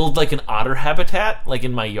otter, build like an otter habitat like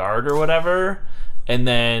in my yard or whatever, and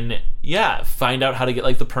then find out how to get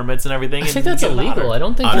like the permits and everything. I think that's illegal. I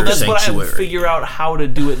don't think that's what I would figure out, how to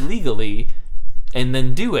do it legally and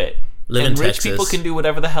then do it. Live and in rich Texas. people can do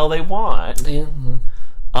whatever the hell they want. Yeah.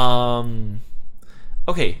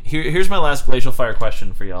 Okay, here's my last glacial fire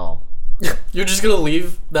question for y'all. You're just gonna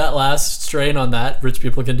leave that last strain on that? Rich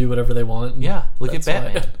people can do whatever they want. Yeah, look at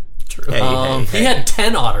Batman. True. Hey. He had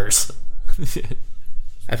 10 otters.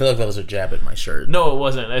 I feel like that was a jab at my shirt. No, it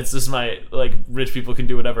wasn't. It's just my, like, rich people can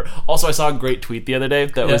do whatever. Also, I saw a great tweet the other day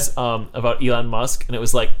that was about Elon Musk, and it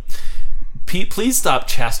was like, please stop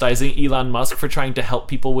chastising Elon Musk for trying to help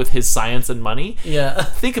people with his science and money. Yeah.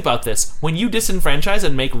 Think about this. When you disenfranchise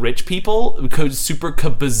and make rich people, super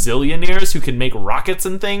bazillionaires who can make rockets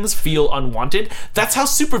and things, feel unwanted, that's how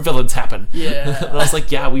supervillains happen. Yeah. And I was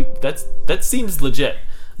like, yeah, that seems legit.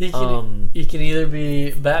 He can either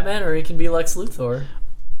be Batman or he can be Lex Luthor.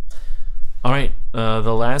 All right,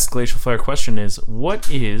 the last Glacial Fire question is, what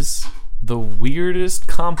is the weirdest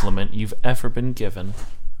compliment you've ever been given?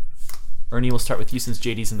 Ernie, we'll start with you since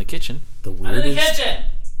JD's in the kitchen. The weirdest. I'm in the kitchen.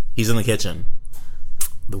 He's in the kitchen.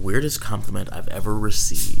 The weirdest compliment I've ever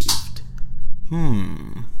received.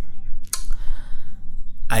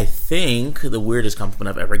 I think the weirdest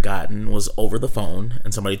compliment I've ever gotten was over the phone,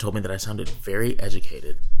 and somebody told me that I sounded very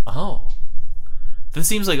educated. Oh. This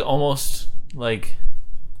seems like almost like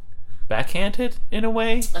backhanded in a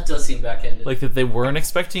way. That does seem backhanded. Like that they weren't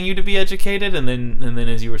expecting you to be educated, and then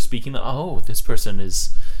as you were speaking, oh, this person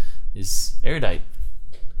is erudite.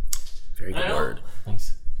 Very good word.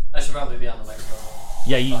 Thanks. I should probably be on the microphone.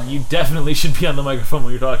 Yeah, you definitely should be on the microphone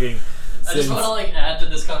when you're talking. I just want to add to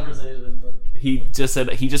this conversation. But He just said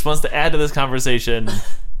he just wants to add to this conversation.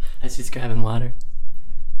 as he's grabbing water.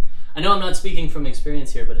 I know I'm not speaking from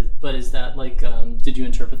experience here, but is that did you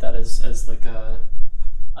interpret that as like a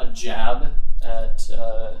jab at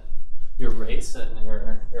your race and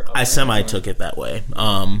your I semi-took it that way.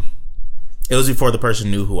 It was before the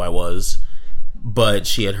person knew who I was, but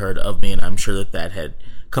she had heard of me, and I'm sure that had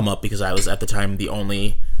come up because I was at the time the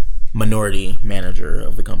only minority manager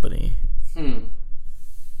of the company. I'm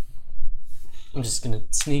just gonna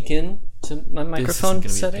sneak in to my microphone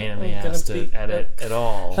this isn't setting. gonna be a pain in the ass to edit at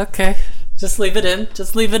all. Okay, just leave it in.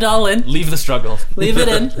 Just leave it all in. Leave the struggle. Leave it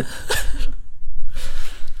in.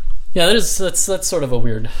 Yeah, that's sort of a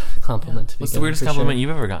weird compliment. What's the weirdest compliment you've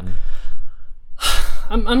ever gotten?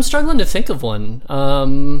 I'm struggling to think of one. I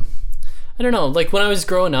don't know. Like when I was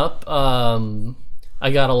growing up, I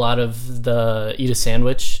got a lot of the eat a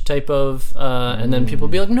sandwich type of, and then people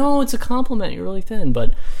would be like, "No, it's a compliment. You're really thin."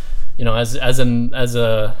 But you know, as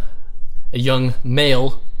a young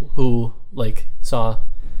male who saw,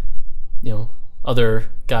 other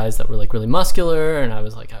guys that were really muscular, and I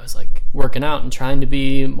was working out and trying to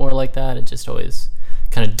be more like that. It just always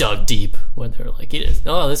kind of dug deep when they were like,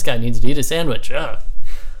 this guy needs to eat a sandwich.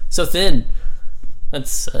 So thin.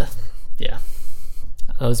 That's yeah.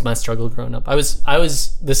 That was my struggle growing up. I was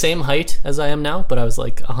the same height as I am now, but I was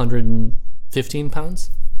 115 pounds.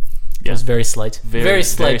 Yeah. I was very slight. Very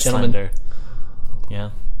slight, gentleman. Slender. Yeah.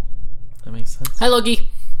 That makes sense. Hi, Loki.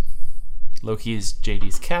 Loki is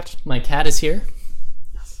JD's cat. My cat is here.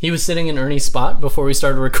 He was sitting in Ernie's spot before we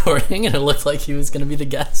started recording, and it looked like he was going to be the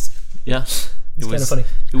guest. Yeah. It's kind of funny.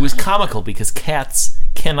 It was comical because cats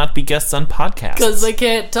cannot be guests on podcasts. Because they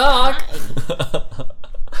can't talk.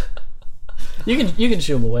 You can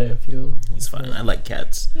shoo him away if you... It's fine. I like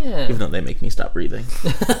cats. Yeah. Even though they make me stop breathing.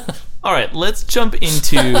 All right, let's jump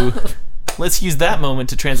into... Let's use that moment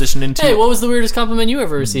to transition into... Hey, what was the weirdest compliment you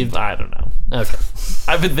ever received? I don't know. Okay.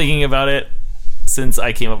 I've been thinking about it since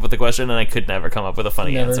I came up with the question, and I could never come up with a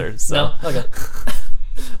funny answer. So. No? Okay.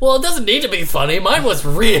 Well, it doesn't need to be funny. Mine was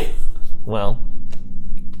real. Well,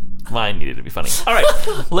 mine needed to be funny. All right,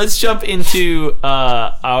 let's jump into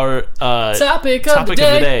our topic of the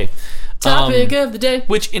day. Topic of the day.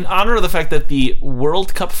 Which, in honor of the fact that the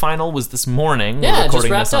World Cup final was this morning, we're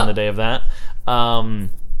recording this on the day of that.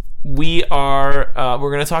 We're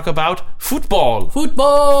going to talk about football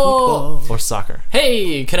or soccer.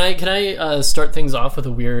 Hey, can I start things off with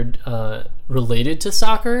a weird related to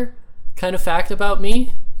soccer kind of fact about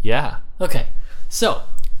me? Yeah. Okay. So,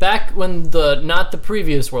 back when not the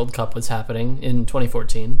previous World Cup was happening in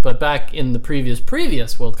 2014, but back in the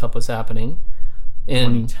previous World Cup was happening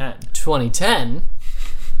in 2010.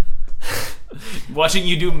 Watching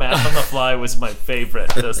you do math on the fly was my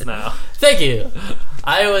favorite just now. Thank you.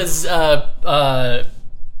 I was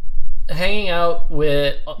hanging out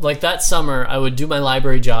with, that summer, I would do my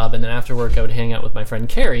library job, and then after work I would hang out with my friend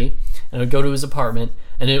Carrie, and I would go to his apartment,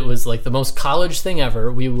 and it was the most college thing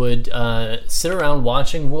ever. We would sit around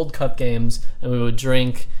watching World Cup games, and we would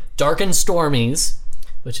drink Dark and Stormies,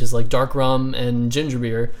 which is dark rum and ginger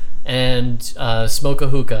beer, and smoke a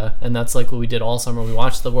hookah, and that's what we did all summer. We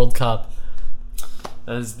watched the World Cup.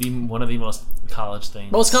 That is one of the most college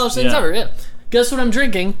things. Most college things ever, yeah. Guess what I'm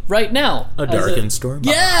drinking right now? A Dark and Stormy.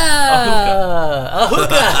 Yeah! A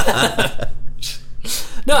hookah!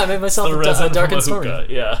 No, I made myself a Dark and Stormy.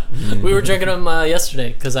 Yeah. We were drinking them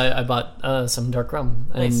yesterday because I bought some dark rum.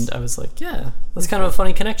 And I was like, yeah, that's kind of a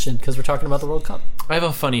funny connection because we're talking about the World Cup. I have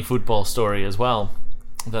a funny football story as well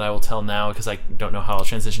that I will tell now because I don't know how I'll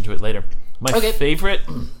transition to it later.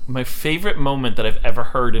 My favorite moment that I've ever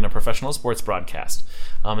heard in a professional sports broadcast,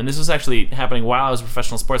 and this was actually happening while I was a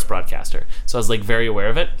professional sports broadcaster, so I was like very aware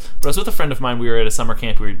of it. But I was with a friend of mine. We were at a summer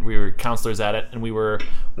camp. We were counselors at it, and we were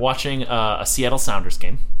watching a Seattle Sounders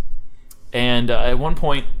game. And at one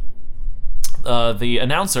point, the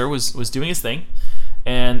announcer was doing his thing,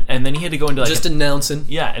 and then he had to go into just announcing.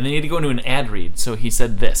 Yeah, and then he had to go into an ad read. So he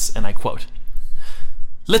said this, and I quote: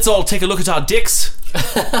 "Let's all take a look at our dicks."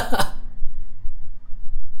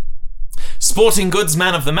 Sporting Goods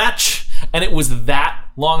Man of the Match. And it was that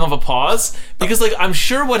long of a pause because, like, I'm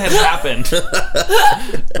sure what had happened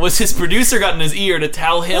was his producer got in his ear to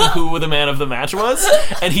tell him who the man of the match was,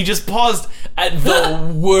 and he just paused at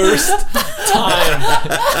the worst time.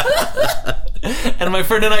 And my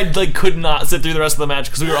friend and I, like, could not sit through the rest of the match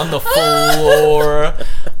because we were on the floor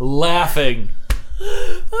laughing.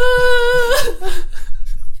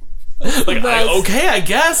 Like, okay, I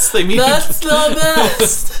guess they mean that's the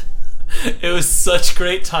best. It was such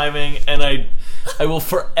great timing, and I will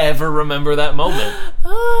forever remember that moment.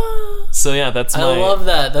 So yeah, that's my. I love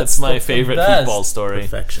that. That's my favorite football story.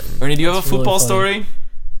 Perfection. Ernie, do you have a football really story?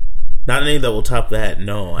 Not any that will top that.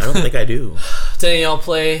 No, I don't think I do. Did any of y'all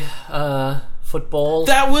play football?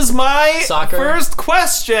 That was my soccer first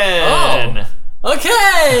question. Oh.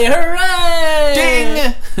 Okay, hooray!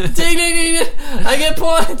 Ding! Ding, ding, ding! I get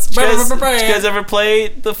points. Did you guys ever play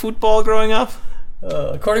the football growing up?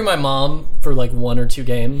 According to my mom, for like 1 or 2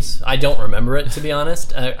 games. I don't remember it, to be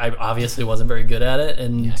honest. I obviously wasn't very good at it.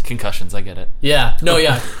 And yeah, concussions, I get it. Yeah. No,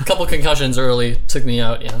 yeah. A couple concussions early took me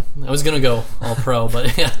out, yeah. I was going to go all pro,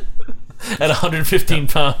 but yeah. At 115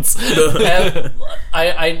 pounds.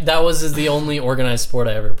 I that was the only organized sport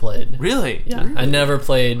I ever played. Really? Yeah. Really? I never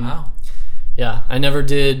played. Wow. Yeah. I never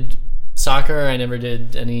did soccer. I never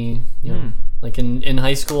did any, you know. Like in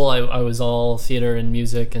high school, I was all theater and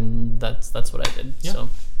music, and that's what I did. Yeah. So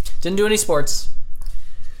didn't do any sports.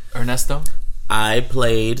 Ernesto? I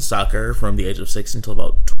played soccer from the age of 6 until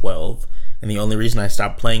about 12, and the only reason I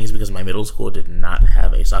stopped playing is because my middle school did not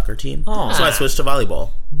have a soccer team. Oh. So I switched to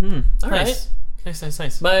volleyball. All right.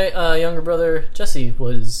 Nice. My younger brother Jesse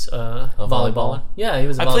was a volleyballer. Yeah, he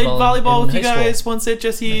was. I played volleyball with you guys once at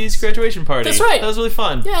Jesse's graduation party. That's right. That was really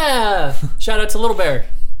fun. Yeah. Shout out to Little Bear.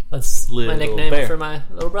 That's my nickname for my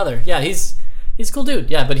little brother. Yeah, he's a cool dude.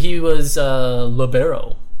 Yeah, but he was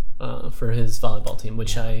libero for his volleyball team,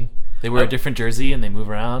 which They wear a different jersey and they move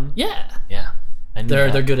around. Yeah.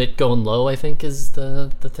 They're good at going low, I think, is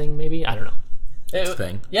the thing. Maybe, I don't know. It's the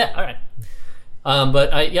thing. Yeah. All right.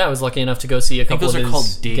 But I was lucky enough to go see a couple of his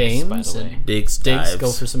called digs, games. By the way. Digs.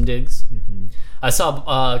 Go for some digs. Mm-hmm. I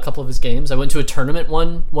saw a couple of his games. I went to a tournament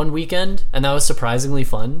one weekend, and that was surprisingly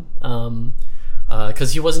fun.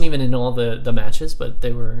 Because he wasn't even in all the matches, but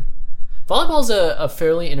they were. Volleyball's a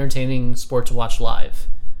fairly entertaining sport to watch live,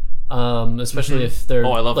 especially if there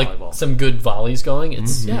are volleyball. Some good volleys going.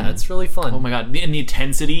 It's it's really fun. Oh my god, and the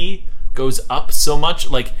intensity goes up so much.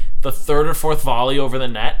 Like the 3rd or 4th volley over the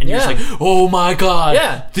net, and you're just like, oh my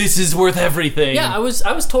god, this is worth everything. Yeah, I was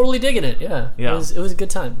totally digging it. Yeah. It was a good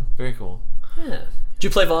time. Very cool. Yeah. Did you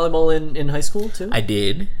play volleyball in high school too? I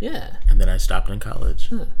did. Yeah. And then I stopped in college.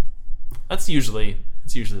 Huh. It's usually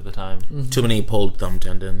the time. Mm-hmm. Too many pulled thumb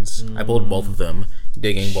tendons. I pulled both of them,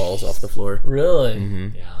 digging balls off the floor. Really?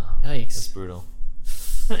 Mm-hmm. Yeah. Yikes. That's brutal.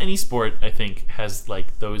 Any sport, I think, has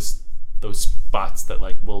like those spots that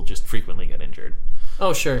like will just frequently get injured.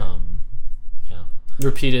 Oh sure. Yeah.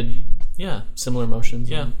 Repeated. Yeah. Similar motions.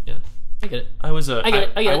 Yeah. Yeah. I get it. I was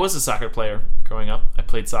a soccer player growing up. I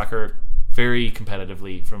played soccer very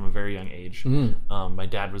competitively from a very young age. My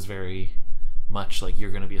dad was very much like,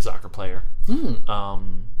 you're going to be a soccer player. And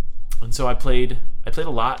so I played a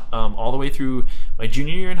lot all the way through my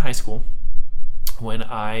junior year in high school, when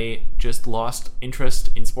I just lost interest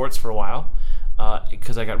in sports for a while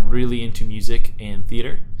because I got really into music and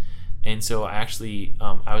theater. And so I actually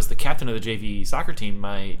I was the captain of the JV soccer team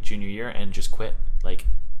my junior year and just quit like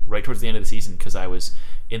right towards the end of the season because I was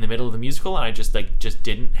in the middle of the musical and I just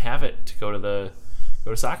didn't have it to go to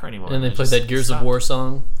soccer anymore. And they played that Gears of War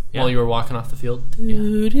song while you were walking off the field. Yeah.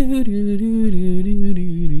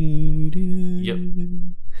 Yep.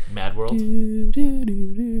 Mad World.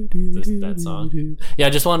 That song. Yeah, I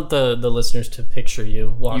just want the listeners to picture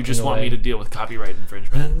you walking. You just away. want me to deal with copyright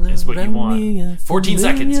infringement is what you want. 14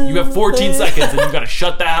 seconds. You have 14 seconds and you gotta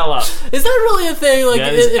shut the hell up. Is that really a thing? Like,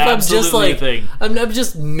 that is if I'm just like, a thing. I'm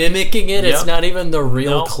just mimicking it, it's not even the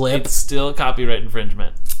real clip. It's still copyright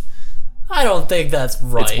infringement. I don't think that's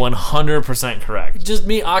right. It's 100% correct. Just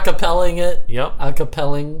me acapelling it. Yep.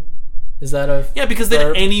 Acapelling. Is that a because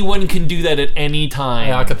then anyone can do that at any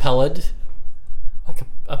time. I acapellaed.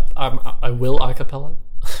 I will acapella.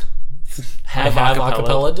 Have Have acapella.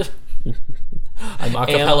 acapellaed. I'm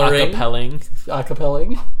acapellaing.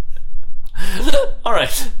 Acapelling. All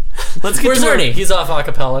right. Let's get Where's to Ernie? He's off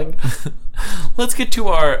acapelling. Let's get to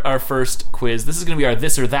our first quiz. This is going to be our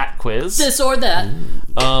this or that quiz. This or that.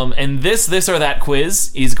 And this or that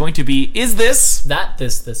quiz is going to be: is this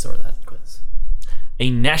This or that quiz. a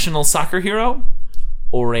national soccer hero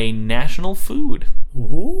or a national food?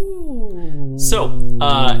 Ooh.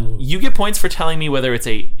 So you get points for telling me whether it's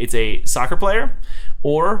a soccer player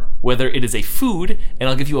or whether it is a food, and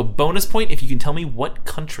I'll give you a bonus point if you can tell me what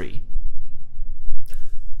country.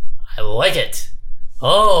 I like it.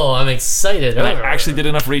 Oh, I'm excited. And I actually did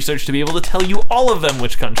enough research to be able to tell you all of them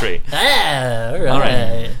which country. All right. All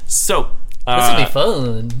right. So This will be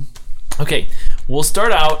fun. Okay, we'll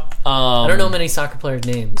start out. I don't know many soccer player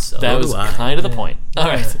names. So. That was kind of the point. All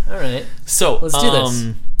right. All right. So let's do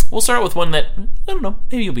this. We'll start with one that I don't know.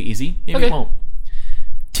 Maybe it'll be easy. Maybe Okay. it won't.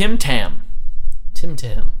 Tim Tam. Tim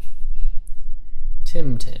Tam.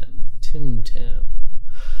 Tim Tam. Tim Tam.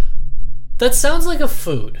 That sounds like a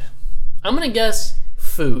food. I'm gonna guess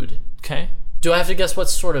food. Okay. Do I have to guess what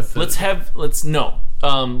sort of food? Let's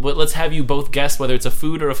have you both guess whether it's a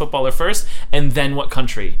food or a footballer first, and then what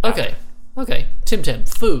country. Okay. Okay. Tim Tam.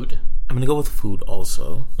 Food. I'm gonna go with food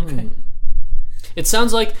also. Okay. It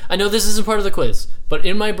sounds like, I know this isn't part of the quiz, but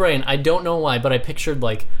in my brain, I don't know why, but I pictured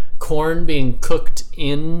like corn being cooked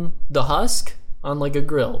in the husk on like a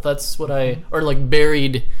grill. That's what or like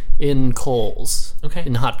buried in coals. Okay.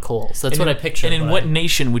 In hot coals. That's what I pictured. And in what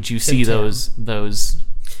nation would you see Tam. those?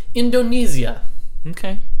 Indonesia.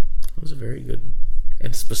 Okay. That was a very good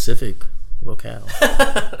and specific locale.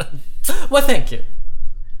 Well, thank you.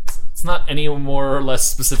 It's not any more or less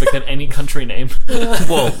specific than any country name.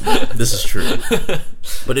 Well, this is true.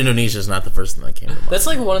 But Indonesia is not the first thing that came to mind. That's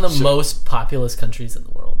like one of the most populous countries in the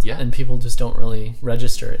world. Yeah. And people just don't really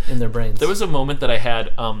register it in their brains. There was a moment that I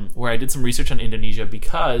had where I did some research on Indonesia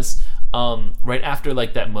because right after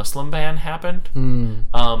like that Muslim ban happened,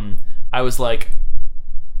 I was like,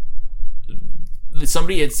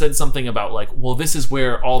 somebody had said something about like, well, this is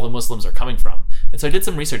where all the Muslims are coming from. And so I did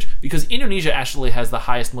some research because Indonesia actually has the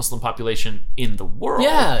highest Muslim population in the world.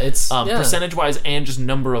 Yeah, it's percentage-wise and just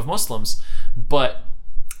number of Muslims. But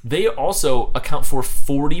they also account for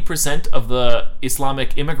 40% of the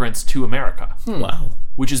Islamic immigrants to America. Wow.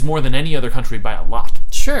 Which is more than any other country by a lot.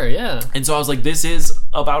 Sure, yeah. And so I was like, this is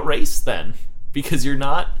about race then. Because you're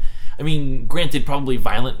not... I mean, granted, probably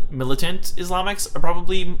violent, militant Islamics are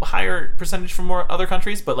probably higher percentage from more other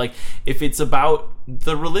countries, but like, if it's about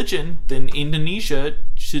the religion, then Indonesia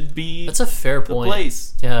should be That's a fair point.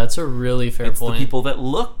 place. Yeah, that's a really fair It's point. the people that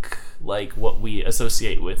look like what we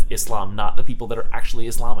associate with Islam, not the people that are actually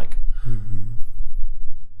Islamic.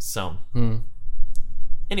 So,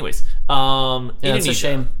 anyways, Yeah, Indonesia. it's a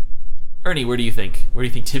shame. Ernie, where do you think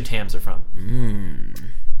Tim Tams are from?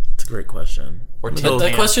 It's a great question. Or I'm Tim gonna go- That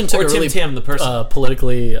Tam. question took or a Tim really Tam, the person.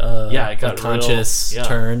 politically it got conscious real- yeah.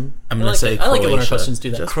 turn. I'm gonna say I like it when our Croatia, questions do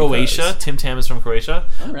that. just Croatia. because. Tim Tam is from Croatia.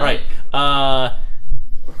 All right.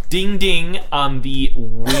 Ding ding on the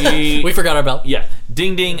We forgot our bell. yeah.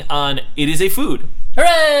 Ding ding on it is a food,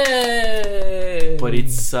 Hooray! but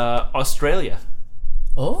it's Australia.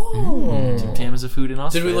 Oh. Tim Tam is a food in Did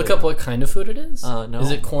Australia. we look up what kind of food it is? No.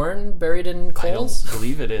 Is it corn buried in I coals? don't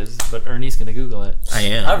believe it is, but Ernie's gonna Google it. I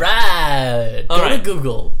am. All right. Go right. to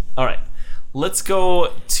Google. All right, let's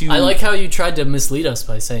go to. I like how you tried to mislead us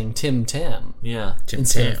by saying Tim Tam Yeah,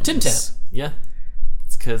 instead of Tim Tam. yeah.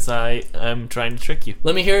 It's because I'm trying to trick you.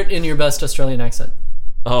 Let me hear it in your best Australian accent.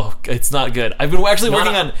 Oh, it's not good. I've been actually Not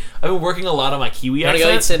working I've been working a lot on my Kiwi I'm gonna go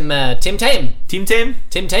eat accent. some Tim Tam. Tim Tam,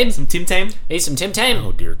 Tim Tam. some Tim Tam, Eat some Tim Tam.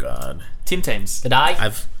 Oh dear God. Tim Tams. Good eye.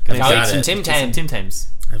 I've Go eat got some it. Tim Some Tam. Tim Tams.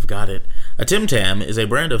 I've got it. A Tim Tam is a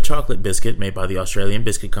brand of chocolate biscuit made by the Australian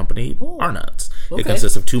biscuit company Arnott's. Okay. It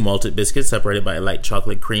consists of 2 malted biscuits separated by a light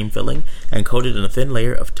chocolate cream filling and coated in a thin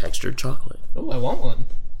layer of textured chocolate. Oh, I want one.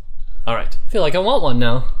 All right. I feel like I want one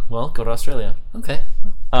now. Well, go to Australia. Okay.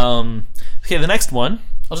 Okay, the next one,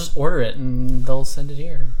 I'll just order it and they'll send it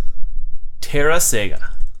here. Terra Sega.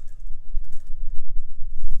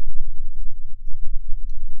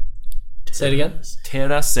 Say it again.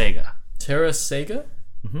 Terra Sega. Terra Sega?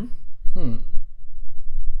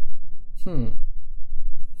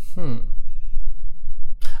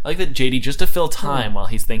 I like that JD, just to fill time while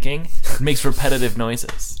he's thinking, makes repetitive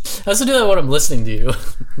noises. I also do that when I'm listening to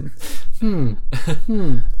you.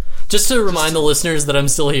 Just to remind the listeners that I'm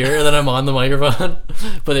still here, that I'm on the microphone,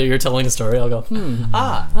 but that you're telling a story, I'll go,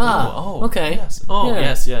 Oh, okay. Yes. Oh,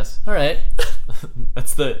 Yeah. yes. All right.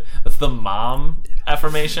 That's the mom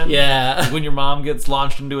affirmation. Yeah. When your mom gets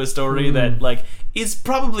launched into a story that like is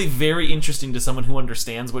probably very interesting to someone who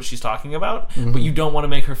understands what she's talking about, but you don't want to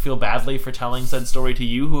make her feel badly for telling said story to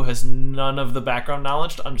you, who has none of the background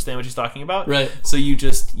knowledge to understand what she's talking about. Right. So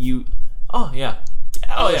oh yeah.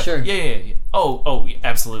 Oh yeah. Sure. Yeah. Oh, yeah,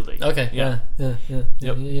 absolutely. Okay. Yeah. Yeah.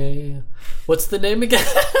 Yep. Yeah. What's the name again?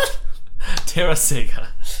 Terrasega.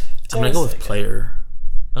 I'm gonna go with player.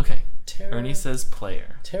 Okay. Ernie says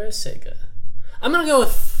player. Terrasega. I'm gonna go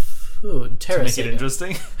with food. Terrasega. Make it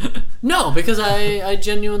interesting. No, because I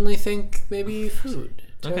genuinely think maybe food.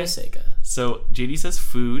 Terrasega. So JD says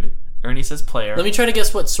food. Ernie says player. Let me try to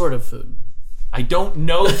guess what sort of food. I don't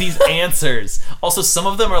know these answers. Also, some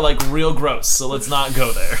of them are like real gross, so let's not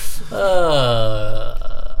go there.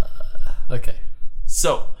 Okay.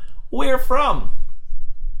 So, where from?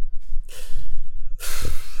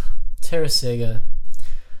 Terrasega.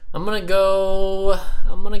 I'm gonna go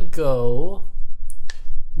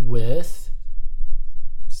with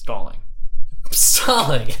Stalling.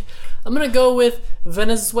 I'm gonna go with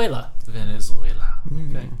Venezuela. Venezuela.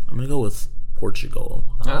 Okay. I'm gonna go with Portugal.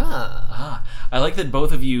 Ah, I like that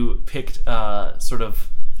both of you picked sort of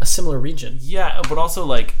a similar region. yeah, but also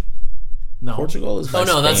like no. Portugal is by Oh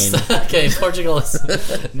no, Spain. that's okay. Portugal is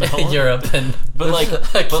Europe, and But like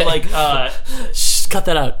Okay. but like Shh, cut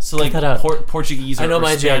that out. so like cut that out. Portuguese I know or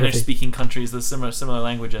my Spanish geography. speaking countries, the similar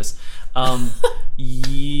languages.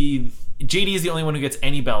 JD is the only one who gets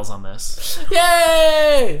any bells on this.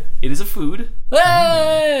 Yay! It is a food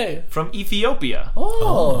Hey! from Ethiopia.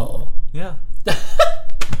 Oh. Yeah.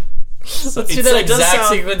 Let's do It's- that it does exact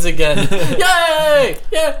sound- sequence again. Yay!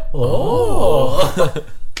 Yeah. Oh.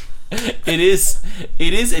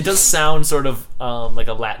 It does sound sort of like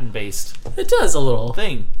a Latin based It does a little.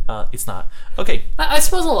 thing. It's not. Okay. I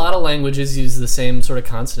suppose a lot of languages use the same sort of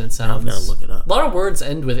consonant sounds. I'm gonna look it up. A lot of words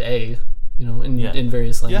end with A, in Yeah. in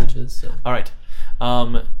various languages. So. All right.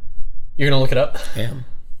 You're gonna look it up. Damn.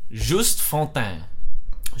 Juste Fontaine.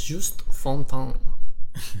 Juste Fontaine.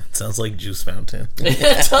 It sounds like juice fountain.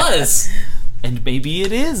 It does. And maybe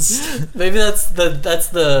it is. Maybe that's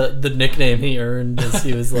the nickname he earned as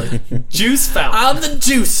he was like, Juice fountain. I'm the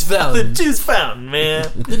juice The fountain. juice fountain,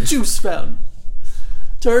 man. The juice fountain.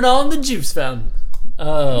 Turn on the juice fountain.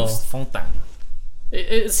 Oh, Juste Fontaine.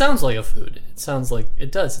 it sounds like a food. It sounds like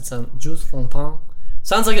it does. It sounds juice fontaine.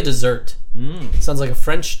 Sounds like a dessert. Sounds like a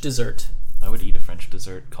French dessert. I would eat a French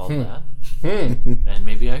dessert called that. And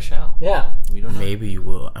maybe I shall. Yeah. We don't know. Maybe you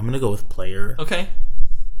will. I'm gonna go with player. Okay.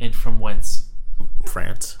 And from whence?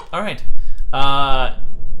 France. All right. I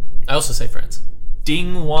also say France.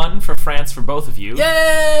 Ding 1 for France for both of you.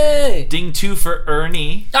 Yay! Ding 2 for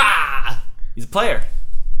Ernie. Ah! He's a player.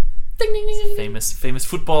 Ding ding ding ding. Famous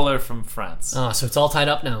footballer from France. Oh, so it's all tied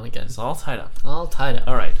up now again. It's all tied up. All tied up.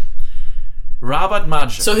 All right. Rabat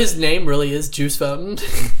Majid. So his name really is Juice Fountain.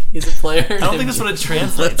 He's a player. I don't think that's what it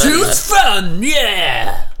translates. Juice Fountain.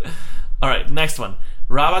 Yeah. All right, next one.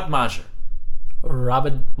 Rabat Majid.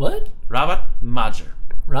 Rabbit. What? Rabat Majid.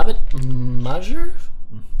 Rabbit Major?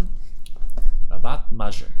 Rabat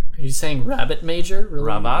Majid. Are you saying Rabbit Major? Really?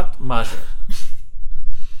 Rabat Majid.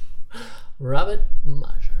 Rabbit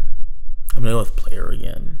Major. I'm gonna go with player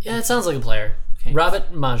again. Yeah, it sounds like a player. Okay.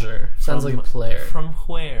 Rabbit Major. Sounds like a player. From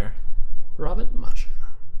where? Rabbit Major.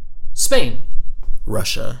 Spain.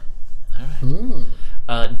 Russia.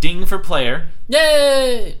 Ding for player.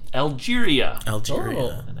 Yay! Algeria.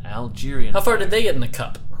 Algeria. An Algerian. How far did they get in the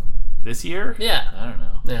cup? This year? Yeah. I don't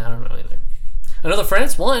know. Yeah, I don't know either. I know the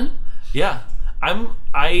France won. Yeah.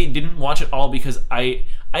 I didn't watch it all because I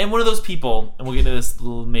am one of those people, and we'll get into this a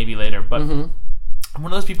little maybe later, but I'm one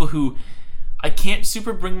of those people who I can't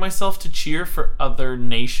super bring myself to cheer for other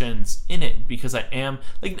nations in it because I am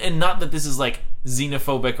like, and not that this is like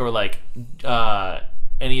xenophobic or like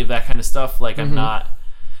any of that kind of stuff. Like I'm not,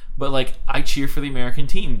 but like I cheer for the American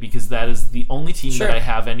team because that is the only team Sure. that I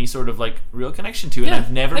have any sort of like real connection to, and Yeah,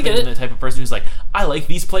 I've never I get been it. the type of person who's like, I like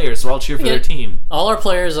these players, so I'll cheer for get their it. team. All our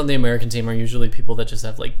players on the American team are usually people that just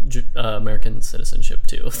have like American citizenship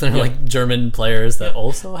too. They're like German players that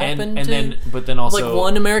also happen And to then also like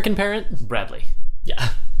one American parent. Bradley. Yeah.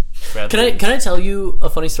 Bradley. Can I tell you a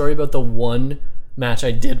funny story about the one match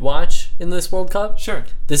I did watch in this World Cup? Sure.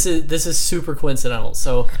 This is super coincidental.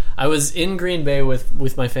 So I was in Green Bay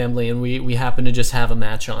with my family, and we happened to just have a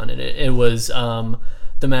match on, and it was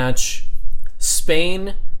the match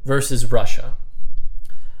Spain versus Russia.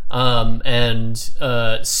 And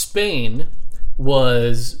Spain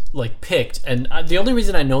was like picked, and the only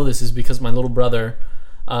reason I know this is because my little brother,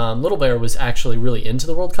 Little Bear, was actually really into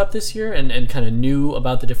the World Cup this year and kind of knew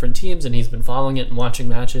about the different teams, and he's been following it and watching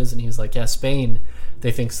matches, and he was like, yeah, Spain,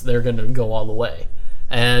 they think they're going to go all the way.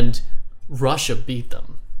 and Russia beat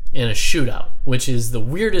them in a shootout, which is the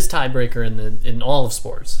weirdest tiebreaker in all of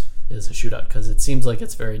sports. Is a shootout because it seems like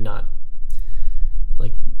it's very not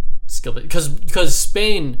like skill because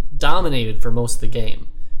Spain dominated for most of the game,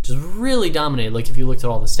 just really dominated. Like if you looked at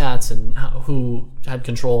all the stats and who had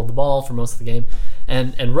control of the ball for most of the game,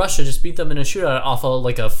 and Russia just beat them in a shootout off of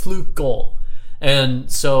like a fluke goal, and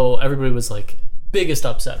so everybody was like biggest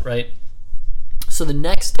upset, right? So the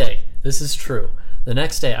next day, this is true. The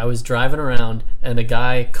next day, I was driving around and a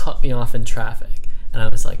guy cut me off in traffic, and I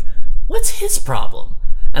was like, "What's his problem?"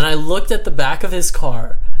 And I looked at the back of his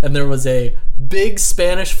car, and there was a big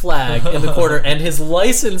Spanish flag in the corner, and his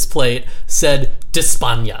license plate said "De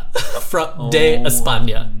España," de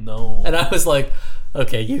España. No. And I was like,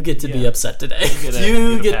 okay, you get to be upset today.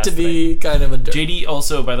 You get to be kind of a dirt. JD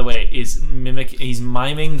also, by the way, is he's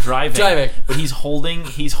miming driving. But he's holding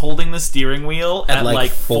the steering wheel at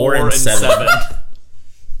like 4 and 7.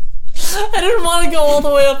 I didn't want to go all the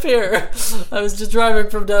way up here. I was just driving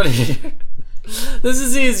from down here. This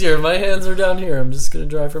is easier. My hands are down here. I'm just going to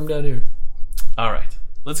drive from down here. All right.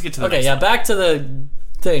 Let's get to the next one. Back to the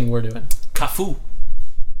thing we're doing. Cafu.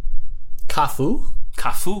 Cafu?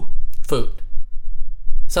 Cafu. Food.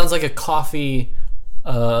 Sounds like a coffee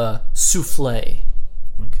souffle. Okay.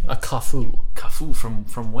 A cafu. Cafu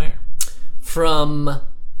from where?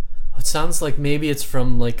 It sounds like maybe it's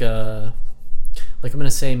from like I'm going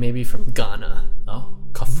to say maybe from Ghana. Oh.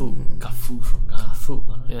 Cafu. Cafu from Ghana. Cafu.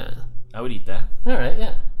 Right. Yeah. I would eat that. All right,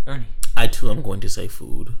 yeah. Ernie. I too am going to say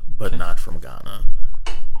food, but not from Ghana.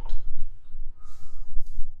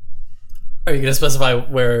 Are you going to specify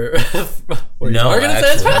where No, you are going to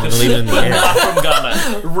say it's I'm going to leave it in the air. Not from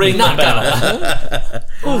Ghana. Ring Not my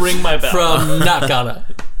bell. Ring my bell. From not Ghana.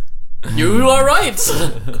 You are right.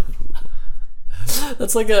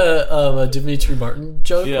 That's like a Dimitri Martin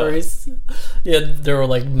joke where there were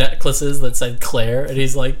like necklaces that said Claire, and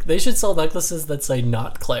he's like, they should sell necklaces that say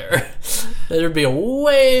not Claire. There'd be a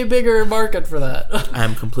way bigger market for that.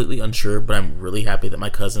 I'm completely unsure, but I'm really happy that my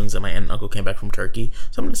cousins and my aunt and uncle came back from Turkey,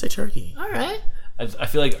 so I'm going to say turkey. All right. I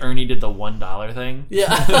feel like Ernie did the $1 thing.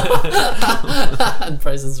 Yeah. And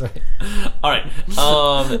Price is right. All right.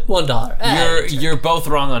 $1. You're both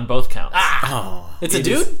wrong on both counts. It's a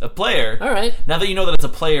dude? A player. All right. Now that you know that it's a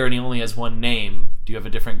player and he only has one name, do you have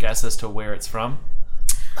a different guess as to where it's from?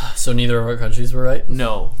 So neither of our countries were right?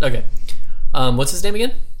 No. Okay. What's his name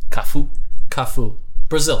again? Cafu. Cafu.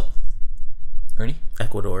 Brazil. Ernie?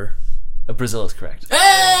 Ecuador. Brazil is correct.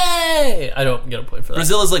 Hey! I don't get a point for that.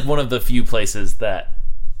 Brazil is like one of the few places that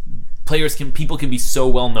people can be so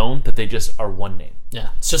well known that they just are one name.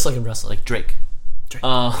 Yeah, it's just like in wrestling. Like Drake.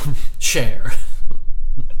 Cher.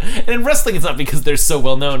 And in wrestling, it's not because they're so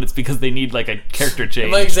well known; it's because they need like a character change.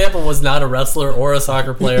 My example was not a wrestler or a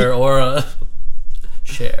soccer player or a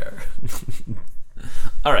Cher.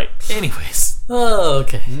 All right. Anyways. Oh,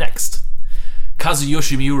 okay. Next,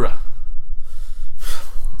 Kazuyoshi Miura.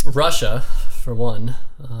 Russia, for one.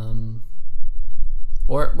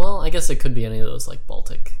 I guess it could be any of those like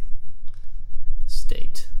Baltic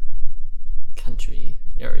state, country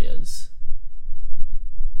areas.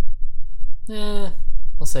 I'll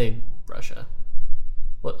say Russia.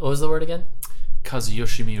 What was the word again?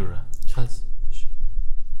 Kazuyoshi Miura.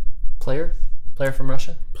 Player from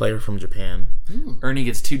Russia? Player from Japan. Ernie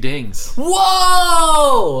gets 2 dings.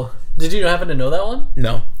 Whoa! Did you happen to know that one?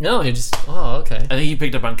 No. No, he just... Oh, okay. I think he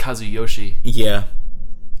picked up on Kazuyoshi. Yeah.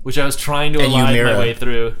 Which I was trying to align my way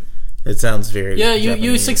through. It sounds very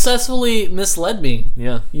you successfully misled me.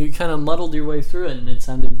 Yeah. You kind of muddled your way through it, and it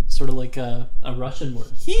sounded sort of like a Russian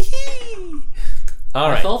word. All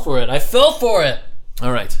right. I fell for it.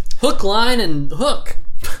 All right. Hook, line, and hook.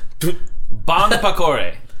 Bang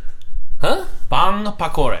pakore. Huh? Bang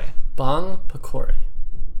pakore. Bang pakore.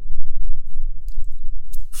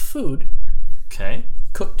 Food. Okay.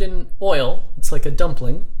 Cooked in oil. It's like a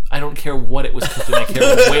dumpling. I don't care what it was cooked in. I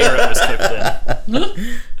care where it was cooked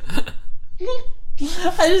in.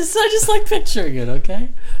 I just like picturing it, okay?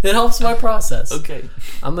 It helps my process. Okay.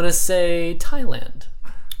 I'm going to say Thailand.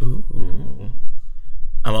 Ooh.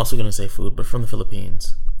 I'm also going to say food, but from the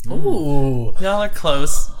Philippines. Ooh. Y'all are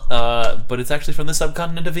close. But it's actually from the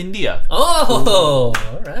subcontinent of India. Oh,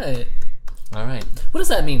 all right. All right. What does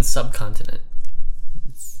that mean, subcontinent?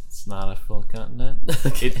 It's not a full continent.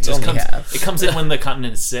 It It's just only comes. half. It comes in when the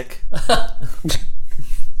continent is sick.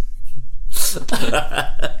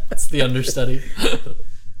 That's the understudy.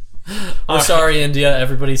 I'm sorry, India.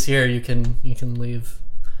 Everybody's here. You can leave.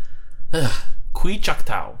 Kui Chak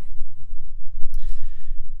Tao.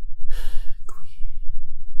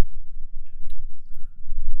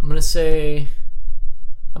 I'm gonna say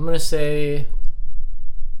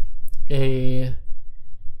a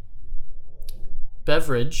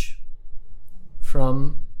beverage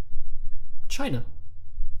from China.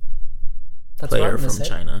 That's Player what I'm gonna from say.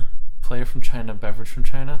 China. Player from China, beverage from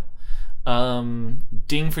China.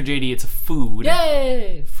 Ding for JD, it's a food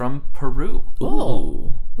Yay! from Peru.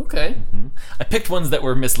 Oh, okay. I picked ones that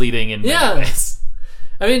were misleading in many Yeah. ways.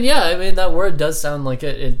 I mean, that word does sound like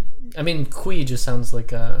it. I mean, kui just sounds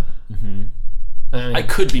like a. I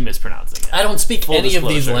could be mispronouncing it. I don't speak Full any of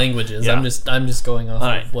these disclosure. languages. Yeah. I'm just going off All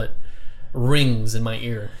right. of what rings in my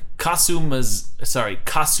ear. Kasumarzu.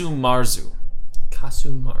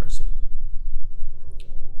 Kasumarzu.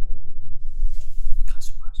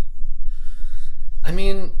 I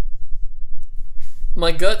mean,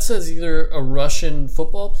 my gut says either a Russian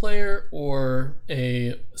football player or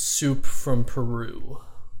a soup from Peru.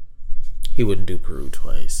 He wouldn't do Peru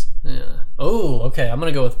twice. Yeah. Oh, okay. I'm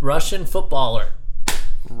gonna go with Russian footballer.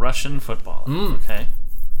 Russian footballer. Okay.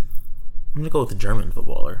 I'm gonna go with the German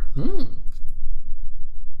footballer.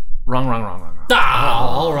 Wrong.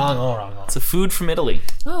 All wrong. It's a food from Italy.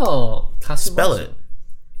 Oh, Kasumarzu. Spell it.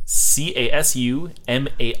 Casumarzu.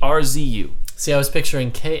 See, I was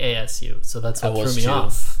picturing KASU, so that's what I threw was me too.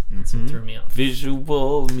 off. That's what threw me off.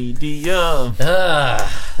 Visual medium. This All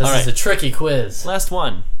is right. a tricky quiz. Last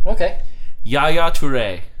one. Okay. Yaya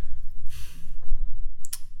Toure.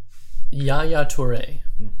 Yaya Toure.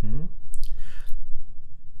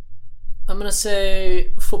 I'm gonna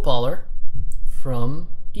say footballer from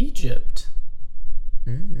Egypt.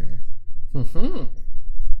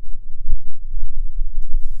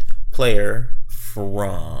 Player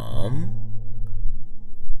from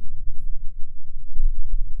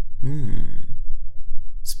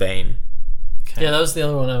Spain. Okay. Yeah, that was the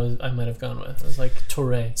other one I might have gone with. I was like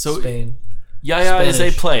Toure, So- Spain. Yaya is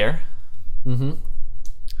a Spanish. player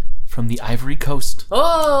from the Ivory Coast.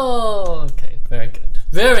 Oh, okay, very good,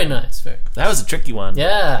 very nice, very good. That was a tricky one.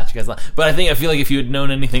 Yeah, You guys, but I feel like if you had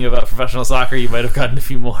known anything about professional soccer, you might have gotten a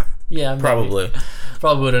few more. yeah, maybe. Probably.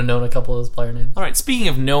 Probably would have known a couple of those player names. All right. Speaking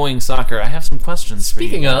of knowing soccer, I have some questions for you.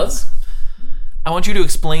 Speaking of, I want you to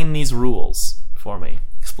explain these rules for me.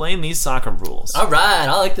 Explain these soccer rules. all right,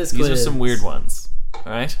 I like this These quiz. are some weird ones. All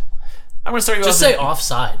right. I'm going to start you Just off. say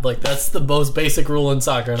offside. Like that's the most basic rule in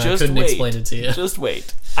soccer, and I Just couldn't wait. explain it to you. Just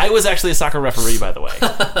wait. I was actually a soccer referee, by the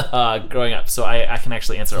way, growing up, so I can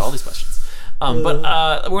actually answer all these questions. But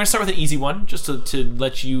we're going to start with an easy one, just to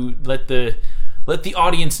let the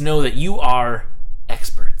audience know that you are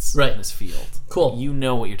experts Right. in this field. Cool. You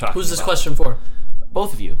know what you're talking about. Who's this question for?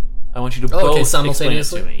 Both of you. I want you to Oh, both okay, explain it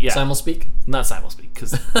simultaneously. to me. Yeah. Simulspeak. Not simulspeak,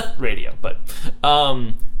 because radio, but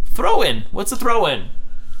throw-in. What's a throw-in?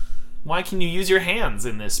 Why can you use your hands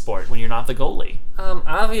in this sport when you're not the goalie?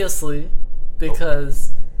 Obviously,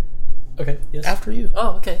 because. Okay. Yes. After you.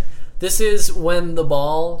 Oh, okay. This is when the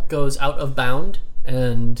ball goes out of bound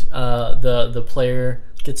and the player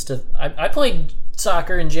gets to. I played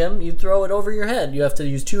soccer in gym. You throw it over your head. You have to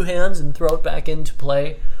use two hands and throw it back into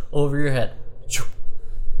play over your head,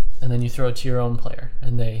 and then you throw it to your own player,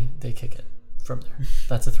 and they kick it from there.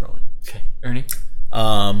 That's a throw-in. Okay, Ernie.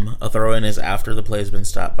 A throw-in is after the play has been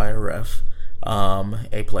stopped by a ref.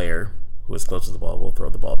 A player who is close to the ball will throw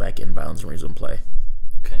the ball back inbounds and resume play.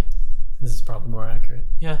 Okay. This is probably more accurate.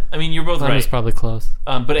 Yeah, I mean you're both Mine was right. probably close.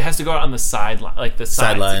 But it has to go out on the sideline, like the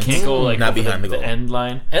sides. Sidelines. It can't go like Not over behind the goal. end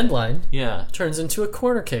line. End line Yeah, turns into a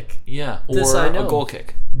corner kick. yeah, This or I know. a goal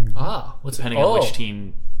kick, What's depending it? on which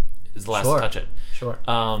team is the last Sure. to touch it. Sure.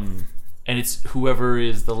 And it's whoever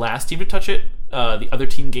is the last team to touch it. The other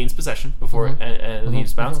team gains possession before it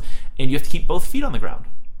leaves bounds, and you have to keep both feet on the ground.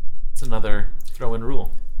 It's another throw-in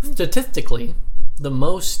rule. Statistically, the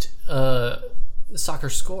most soccer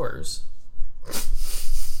scores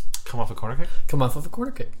Come off a corner kick. come off of a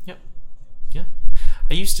corner kick. Yep. Yeah.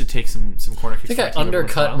 I used to take some corner kicks. I think I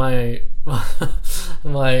undercut my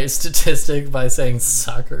my statistic by saying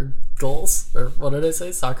soccer goals, or what did I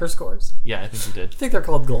say? Soccer scores. Yeah, I think you did. I think they're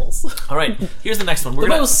called goals. All right. Here's the next one. The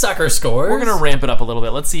most soccer scores. We're gonna ramp it up a little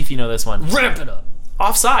bit. Let's see if you know this one. ramp it up.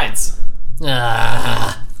 Offsides.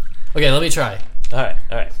 Okay, let me try. All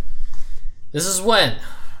right. This is when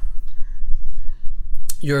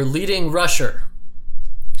your leading rusher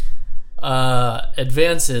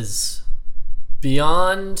advances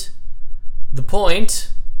beyond the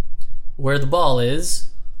point where the ball is,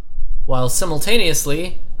 while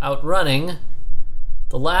simultaneously outrunning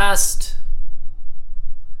the last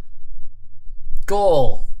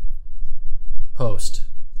goal post.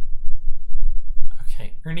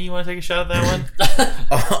 Okay, Ernie, you want to take a shot at that one?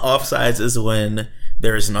 Offsides is when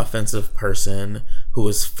there is an offensive person who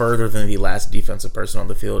is further than the last defensive person on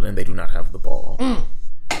the field and they do not have the ball.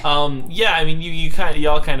 Yeah, I mean,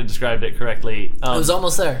 y'all kind of described it correctly. I was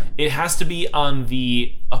almost there. It has to be on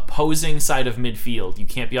the opposing side of midfield. You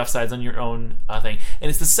can't be offsides on your own thing. And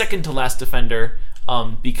it's the second to last defender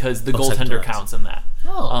because the goaltender counts in that.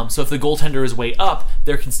 Oh. So if the goaltender is way up,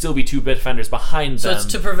 there can still be 2 defenders behind them. So it's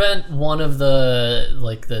to prevent one of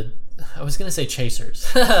the I was going to say chasers.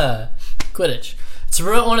 Quidditch. It's to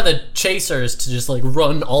prevent one of the chasers to just like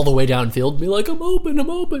run all the way downfield and be like, I'm open.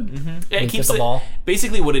 Mm-hmm. Yeah, it keeps the ball.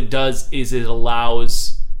 Basically what it does is it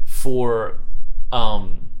allows for a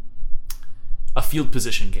field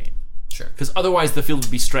position game. Sure. Because otherwise the field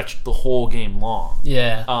would be stretched the whole game long.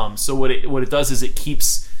 Yeah. So what it does is it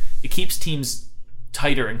keeps teams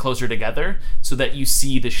tighter and closer together so that you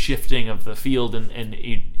see the shifting of the field and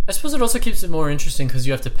I suppose it also keeps it more interesting because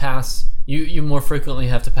you have to pass. You more frequently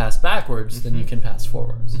have to pass backwards than you can pass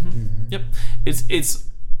forwards. Yep. It's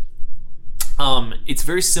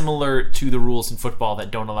very similar to the rules in football that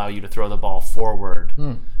don't allow you to throw the ball forward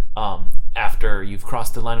after you've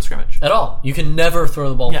crossed the line of scrimmage. At all. You can never throw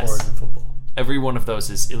the ball forward in football. Every one of those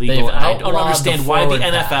is illegal, They've and I don't outlawed understand the why the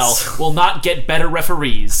forward NFL pass. will not get better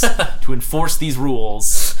referees to enforce these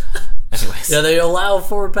rules. Anyways. Yeah, they allow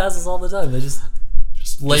forward passes all the time. They just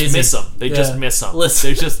lazy. Miss them. They just miss them. Listen.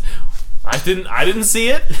 They're just... I didn't see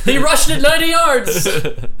it. He rushed it 90 yards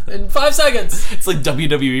in 5 seconds. It's like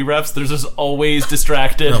WWE refs. They're just always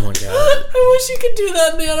distracted. Oh my god. I wish you could do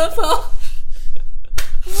that in the NFL.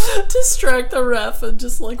 Distract the ref and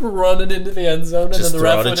just like run it into the end zone. Just and then the throw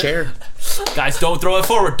ref out a would- chair. Guys, don't throw it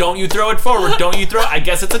forward. Don't you throw it forward. Don't you throw it. I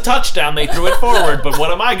guess it's a touchdown. They threw it forward, but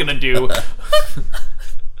what am I going to do?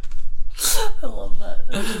 I love that.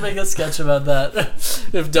 We should make a sketch about that.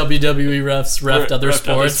 If WWE refs refed other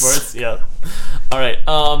sports. Yeah. All right.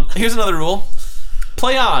 Here's another rule.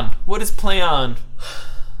 Play on. What is play on?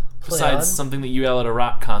 Besides on? something that you yell at a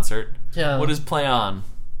rock concert. Yeah. What is play on?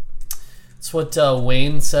 It's what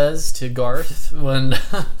Wayne says to Garth when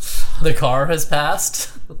the car has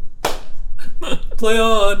passed. Play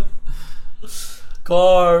on.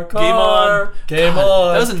 Car. Game on. Game God,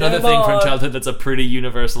 on. That was another game thing on. from childhood that's a pretty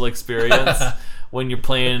universal experience. When you're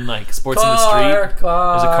playing like sports in the Car, street,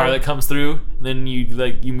 car. there's a car that comes through, and then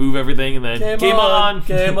you move everything, and then game on.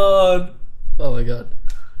 Game on. Oh my god.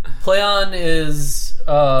 Play on is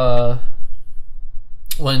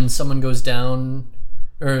when someone goes down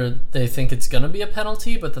or they think it's gonna be a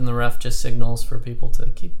penalty, but then the ref just signals for people to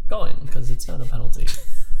keep going because it's not a penalty.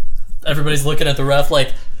 Everybody's looking at the ref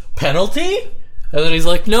like, penalty? And then he's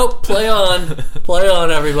like, nope, play on. Play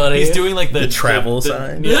on, everybody. He's doing like the travel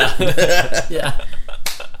sign. Yeah. Yeah.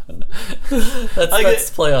 That's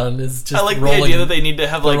play on. Is just I like rolling, the idea that they need to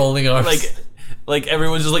have like rolling arms. like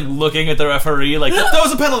everyone's just like looking at the referee like that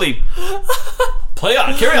was a penalty. Play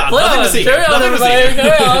on, carry on. Play Nothing on, to see. carry on, Nothing everybody. to see.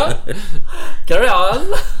 Carry on. Carry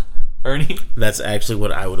on. Ernie, That's actually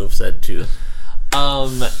what I would have said too.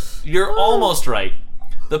 you're almost right.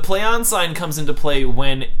 The play on sign comes into play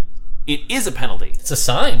when it is a penalty. It's a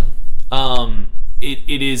sign.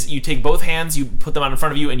 It is, you take both hands, you put them out in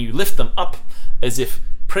front of you, and you lift them up as if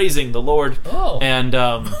praising the Lord. Oh.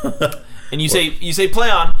 And you say play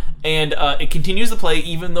on, and it continues the play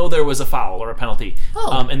even though there was a foul or a penalty.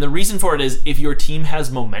 Oh. And the reason for it is if your team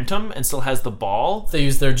has momentum and still has the ball. They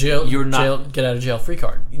use their get out of jail free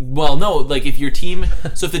card. Well, no, like if your team,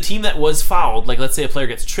 so if the team that was fouled, like let's say a player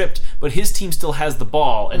gets tripped, but his team still has the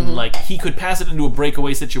ball and like he could pass it into a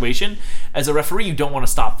breakaway situation, as a referee you don't want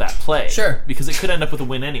to stop that play. Sure. Because it could end up with a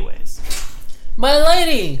win anyways. My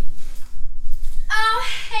lady. Oh,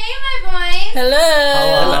 hey, my boy.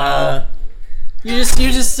 Hello. You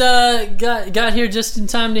just got here just in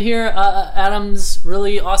time to hear Adam's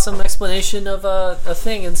really awesome explanation of a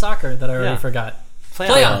thing in soccer that I already forgot.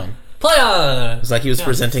 Play on. Play on. It's like he was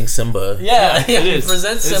presenting Simba. Yeah, It is. You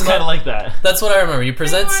present Simba. It's kind of like that. That's what I remember. You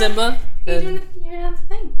present Simba. You're and- on the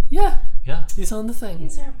thing. Yeah, Yeah. he's on the thing.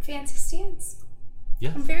 These are fancy stands.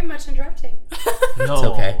 Yeah. I'm very much interrupting. No. It's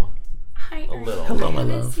okay. Hi, Ernie. little. Hello, my I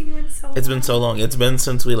haven't love. seen you in so It's long. been so long. It's been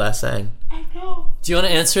since we last sang. I know. Do you want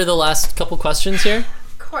to answer the last couple questions here?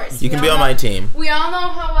 Of course. You can be on my team. We all know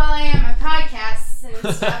how well I am at podcasts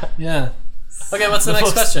and stuff. Yeah. Okay, what's the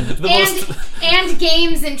next question? and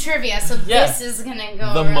games and trivia, so Yeah. this is gonna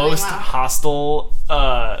go The really most well. hostile,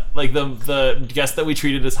 like the guest that we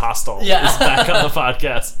treated as hostile Yeah. is back on the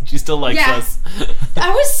podcast. She still likes Yeah. us.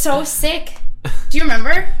 I was so sick. Do you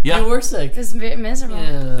remember? Yeah. You were sick. It was miserable.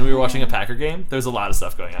 And we were watching a Packer game. There's a lot of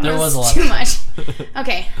stuff going on. There was a lot. Too much.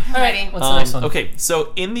 Okay, I'm ready. What's the next one? Okay,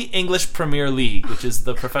 so in the English Premier League, which is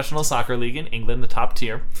the professional soccer league in England, the top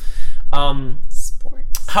tier,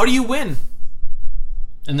 Sports. how do you win?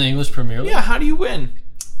 In the English Premier League? Yeah, how do you win?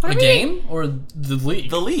 A game or the league?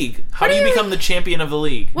 The league. How do you become the champion of the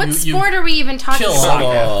league? What sport are we even talking kill about?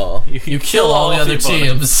 all. You kill all the other your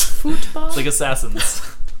opponents. teams. Football? It's like assassins.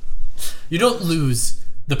 You don't lose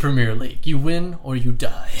the Premier League. You win or you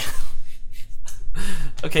die.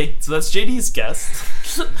 Okay, so that's JD's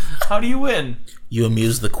guess. How do you win? You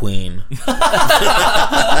amuse the queen.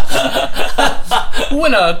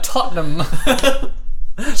 Winner, Tottenham.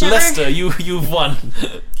 Leicester, you've won.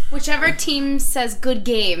 Whichever team says good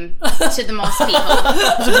game to the most people.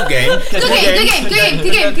 It's a good game. Good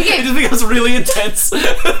game. It just becomes really intense.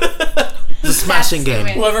 It's a smashing game.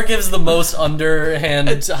 Whoever gives the most underhand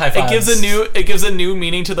high fives. It gives a new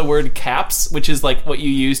meaning to the word caps, which is like what you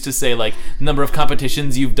use to say like number of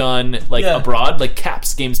competitions you've done like abroad, like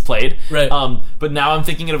caps, games played. Right. But now I'm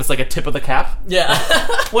thinking of it as like a tip of the cap. Yeah.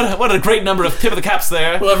 What a great number of tip of the caps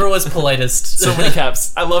there. Whoever was politest. So many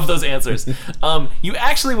caps. I love those answers. You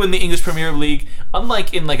actually win the English Premier League,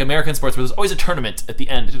 unlike in like American sports where there's always a tournament at the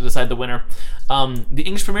end to decide the winner. The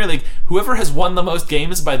English Premier League, whoever has won the most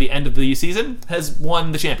games by the end of the season has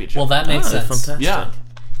won the championship. Well, that makes sense. Fantastic.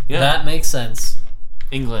 Yeah. That makes sense.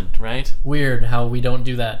 England, right? Weird how we don't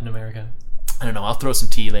do that in America. I don't know. I'll throw some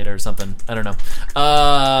tea later or something. I don't know.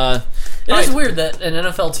 It is weird that an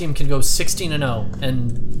NFL team can go 16-0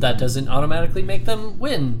 and that doesn't automatically make them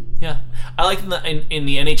win. Yeah, I like in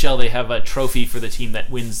the NHL they have a trophy for the team that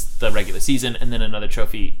wins the regular season, and then another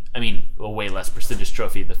trophy. I mean, a way less prestigious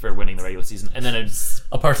trophy for winning the regular season, and then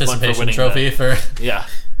A participation trophy for yeah.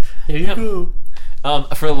 Here you go.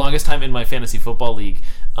 For the longest time in my fantasy football league,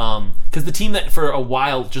 because the team that for a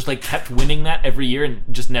while just like kept winning that every year and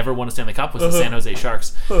just never won a Stanley Cup was the San Jose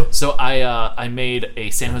Sharks. So I made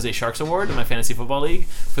a San Jose Sharks award in my fantasy football league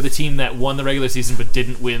for the team that won the regular season but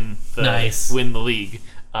didn't win the league.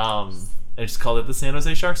 I just called it the San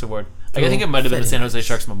Jose Sharks Award. I think it might have been the San Jose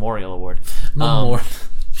Sharks Memorial Award.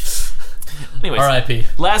 Anyways, R.I.P.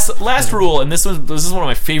 Last rule, and this is one of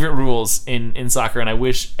my favorite rules in soccer, and I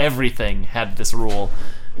wish everything had this rule: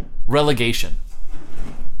 relegation.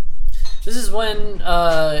 This is when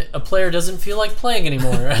a player doesn't feel like playing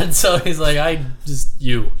anymore, and so he's like,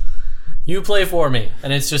 you play for me,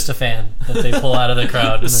 and it's just a fan that they pull out of the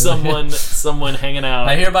crowd. someone hanging out.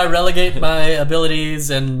 I hereby relegate my abilities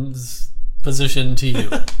and position to you.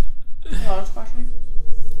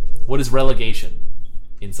 What is relegation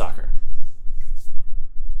in soccer?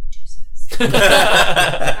 I'm not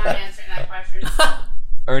answering that question.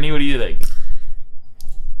 Ernie, what do you think?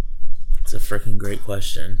 It's a freaking great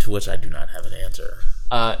question to which I do not have an answer.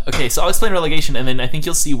 Okay, so I'll explain relegation, and then I think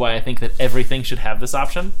you'll see why I think that everything should have this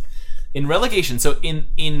option. In relegation, so in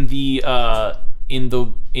the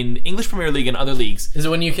English Premier League and other leagues, Is it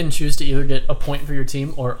when you can choose to either get a point for your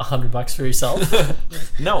team or $100 for yourself?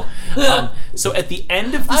 no. So at the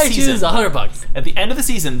end of the I season, choose $100. at the end of the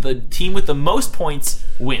season, the team with the most points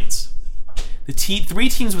wins. The three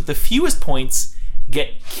teams with the fewest points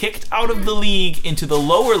get kicked out of the league into the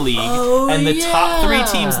lower league, and the top three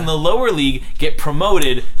teams in the lower league get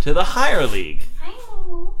promoted to the higher league.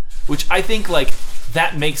 Which I think, like,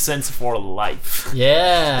 that makes sense for life.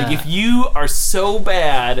 Yeah. Like, if you are so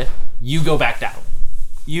bad, you go back down.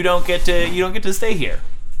 You don't get to stay here.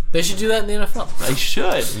 They should do that in the NFL. They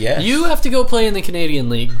should. Yeah. You have to go play in the Canadian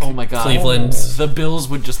League. Oh my god. Cleveland. The Bills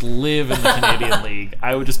would just live in the Canadian League.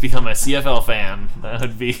 I would just become a CFL fan. That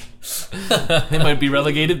would be... They might be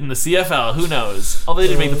relegated in the CFL. Who knows? Although they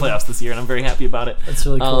did make the playoffs this year, and I'm very happy about it. That's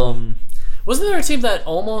really cool. Wasn't there a team that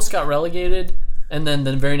almost got relegated, and then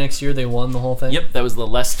the very next year they won the whole thing? Yep, that was the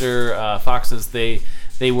Leicester Foxes. They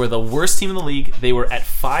were the worst team in the league. They were at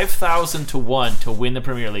 5,000 to 1 to win the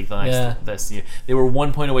Premier League this year. They were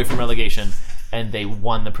 1 point away from relegation, and they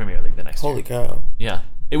won the Premier League the next year. Holy cow. Yeah.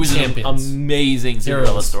 It was an amazing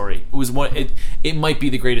Cinderella story. It was one. It might be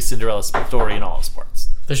the greatest Cinderella story in all of sports.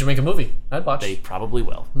 They should make a movie. I'd watch. They probably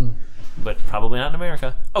will. But probably not in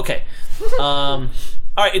America. Okay. All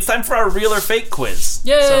right, it's time for our real or fake quiz.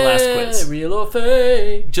 Yay! It's our last quiz. Real or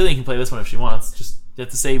fake? Jillian can play this one if she wants. Just you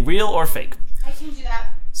have to say real or fake. I can do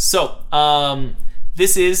that. So,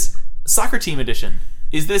 this is soccer team edition.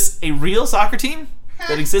 Is this a real soccer team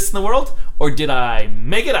that exists in the world, or did I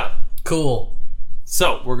make it up? Cool.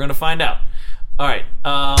 So, we're going to find out. All right.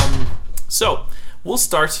 So, we'll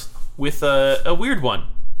start with a weird one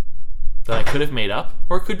that I could have made up,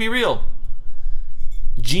 or it could be real.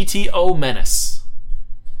 GTO Menace.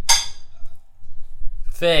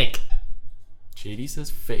 Fake. JD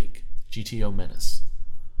says fake. GTO Menace.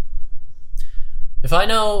 If I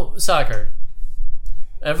know soccer,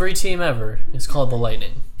 every team ever is called the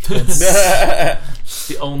Lightning. It's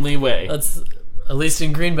the only way. That's At least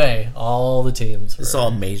in Green Bay, all the teams. It's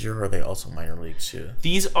all major, or are they also minor leagues too?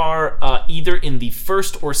 These are either in the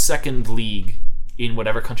first or second league in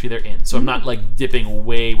whatever country they're in. So I'm not like dipping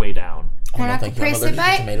way, way down. We're not Thank you. I'm allergic to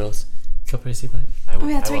Caprese tomatoes. Caprese bite. Oh,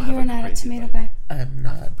 that's right. You are not a tomato guy. I am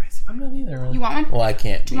not. I'm not either. Really. You want one? Well, I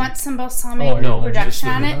can't. Do you want some balsamic No, reduction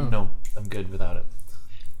on it? No, I'm good without it.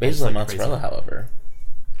 Basil and like mozzarella, crazy. however,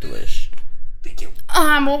 delish. Thank you.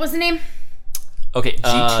 What was the name? Okay,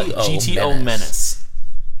 GTO GTO Menace.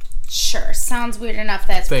 Sure. Sounds weird enough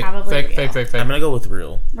that it's Fake, probably real. fake. I'm gonna go with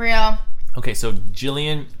real. Real. Okay, so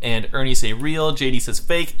Jillian and Ernie say real, JD says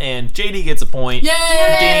fake, and JD gets a point.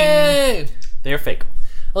 Yay! Ding! They're fake.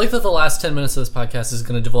 I like that the last 10 minutes of this podcast is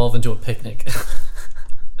going to devolve into a picnic.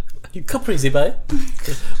 You Caprese bite?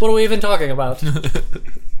 What are we even talking about?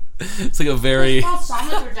 It's like a very...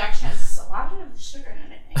 Balsamic reduction has a lot of sugar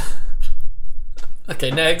in it.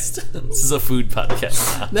 Okay, next. This is a food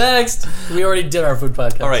podcast now. Next. We already did our food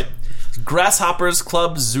podcast. All right. Grasshoppers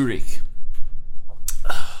Club Zurich.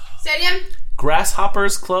 Stadium?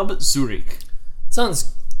 Grasshoppers Club Zurich.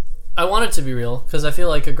 Sounds... I want it to be real, because I feel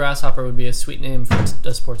like a grasshopper would be a sweet name for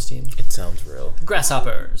a sports team. It sounds real.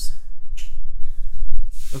 Grasshoppers.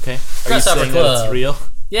 Okay. Are Grasshopper you saying Club. that it's real?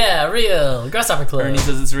 Yeah, real. Grasshopper Club. Ernie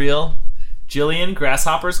says it's real. Jillian,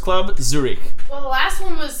 Grasshoppers Club Zurich. Well, the last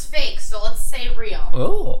one was fake, so let's say real.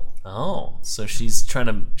 Oh. Oh, so she's trying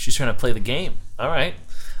to play the game. All right.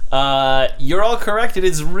 You're all correct. It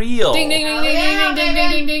is real. Ding, ding, ding, Oh, ding, yeah, ding, ding,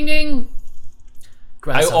 ding, ding, ding, ding.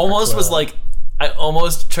 I almost was like, I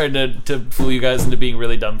almost tried to fool you guys into being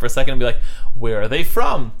really dumb for a second and be like, where are they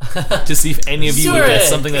from? To see if any of you would guess Zurich.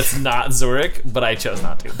 something that's not Zurich, but I chose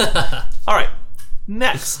not to. All right.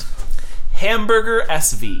 Next. Hamburger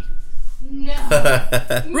SV. No.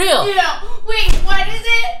 Real. No. Wait, what is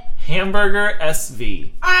it? Hamburger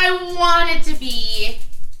SV. I want it to be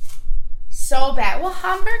so bad. Well,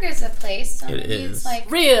 Hamburg is a place, so It maybe is. it's like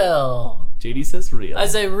Real. JD says real. I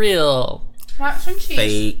say real. want some cheese.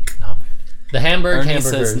 Fake. No. The Hamburg Ernie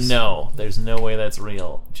hamburgers. says no. There's no way that's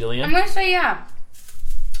real. I'm Jillian? gonna say yeah.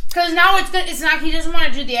 Because now it's good. It's not. He doesn't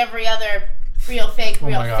want to do the every other real, fake,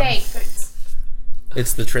 real, my God. fake. But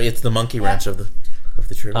It's the It's the monkey wrench of the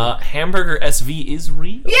trivia. Hamburger SV is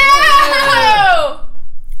real. yeah.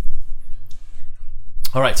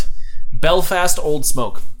 All right. Belfast Old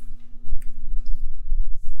Smoke.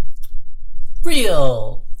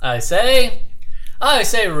 Real. I say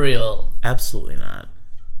real. Absolutely not.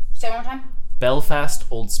 Say it one more time. Belfast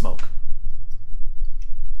Old Smoke.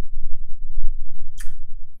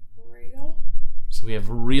 Real. So we have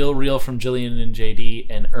real from Jillian and JD,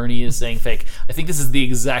 and Ernie is saying fake. I think this is the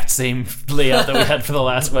exact same layout that we had for the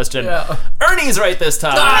last question. Yeah. Ernie's right this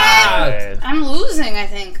time. I'm losing. I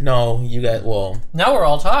think. No, you got. Well, Now we're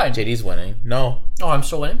all tied. JD's winning. No, Oh, I'm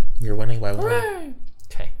still winning? you're winning by one. Hooray.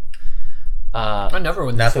 Okay. I never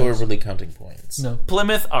win Not these that we're things. really counting points. No.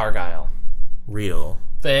 Plymouth Argyle. Real.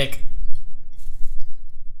 Fake.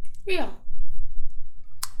 Real.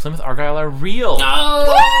 Plymouth Argyle are real.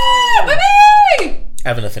 Oh! Baby! I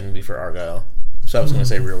have an affinity for Argyle, so I was going to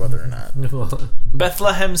say real whether or not.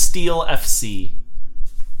 Bethlehem Steel FC.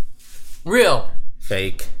 Real.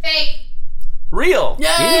 Fake. Fake. Real.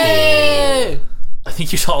 Yay! I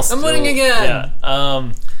think you should all still... winning again.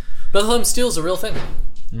 Yeah. Bethlehem Steel's a real thing.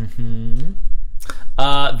 The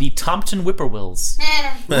Tompton Whippoorwills.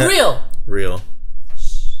 Real. Real. You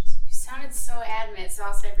sounded so adamant, so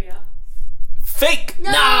I'll say real. Fake.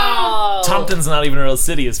 No! Tompton's not even a real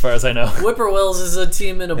city as far as I know. Whippoorwills is a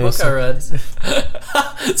team in a book was I read.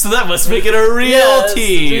 So that must make it a real Yes,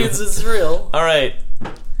 team. means it's real. All right.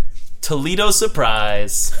 Toledo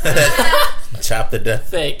Surprise. Chop the death.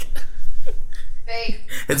 Fake. Fake.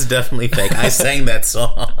 It's definitely fake. I sang that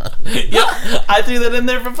song. Yep. I threw that in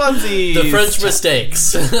there for funsies. The French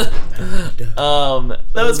mistakes. That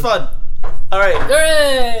was fun. All right.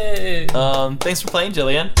 Hooray! Thanks for playing,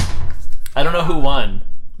 Jillian. I don't know who won.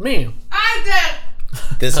 Me. I did.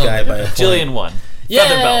 This guy by a point. Jillian won.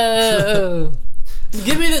 Yeah.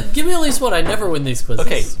 Give me at least one. I never win these quizzes.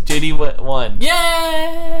 Okay, JD won.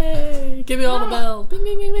 Yay! Give me all the bells. Bing,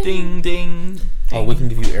 bing, bing, bing. Ding, ding. Oh, we can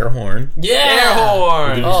give you air horn. Yeah. Air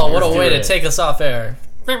horn. Oh, what a Let's way do to it. take us off air.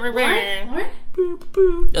 Lauren?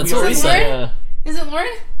 That's what we Is it say. Lauren? Is it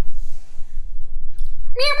Lauren?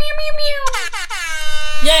 Meow, meow, meow, meow.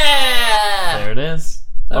 Yeah. There it is.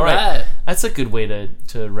 All right. right. That's a good way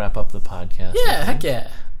to wrap up the podcast. Yeah. Heck yeah.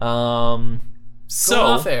 Going off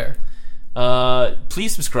So, air.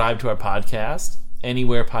 please subscribe to our podcast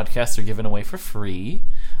anywhere podcasts are given away for free.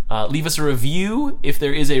 Leave us a review if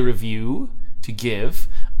there is a review to give.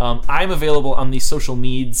 I'm available on the social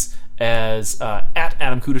meds as at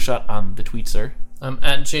Adam Kudashot on the tweet, sir. I'm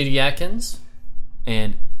at JD Atkins.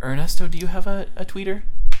 And Ernesto, do you have a tweeter?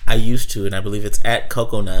 I used to, and I believe it's at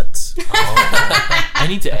Coconuts. I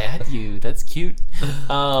need to add you. That's cute.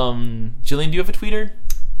 Jillian, do you have a tweeter?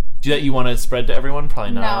 That you want to spread to everyone?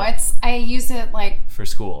 Probably not. No, I use it like for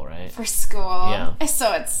school, right? For school. Yeah.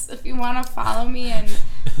 So it's if you want to follow me and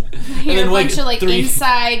hear and a bunch of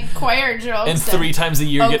inside choir jokes. And 3 times a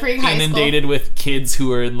year get inundated with kids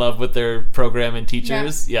who are in love with their program and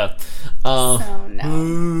teachers. Yeah. So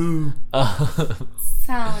no.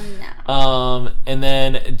 So no. And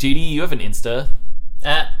then JD, you have an Insta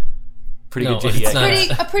at pretty good JD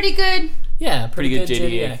Atkins. Pretty good. Yeah, pretty good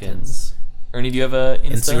JD Atkins. Ernie, do you have a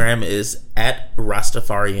Insta? Instagram is at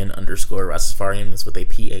Rastafarian _ Rastafarian is with a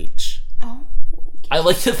PH. Oh. I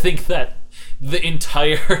like to think that the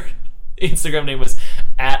entire Instagram name was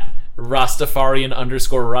at Rastafarian _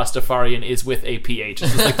 Rastafarian is with a PH.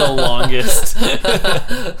 It's just like the longest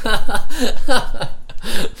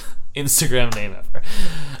Instagram name ever.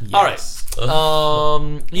 Yes. All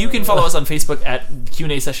right. You can follow us on Facebook at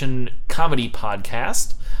Q&A Session Comedy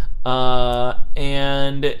Podcast.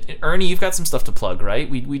 And Ernie, you've got some stuff to plug, right?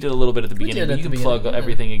 We did a little bit at the beginning. But you can plug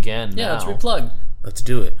everything again. Yeah, now. let's replug. Let's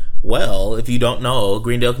do it. Well, if you don't know,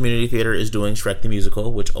 Greendale Community Theater is doing Shrek the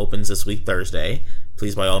Musical, which opens this week Thursday.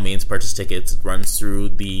 Please, by all means, purchase tickets. It runs through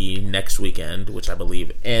the next weekend, which I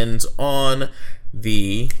believe ends on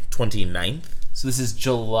the 29th. So this is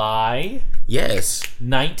July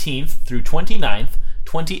 19th through 29th,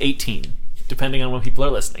 2018, depending on when people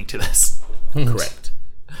are listening to this. Correct.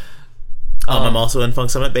 I'm also in Funk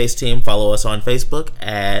Summit Bass Team. Follow us on Facebook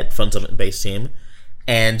at Fun Summit Bass Team.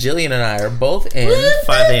 And Jillian and I are both in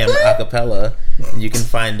 5 a.m. Acapella. You can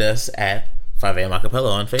find us at 5 a.m.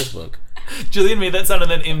 Acapella on Facebook. Jillian made that sound and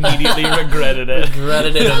then immediately regretted it.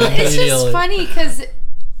 It's just funny because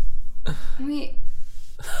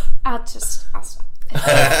I'll stop.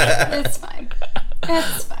 It's fine.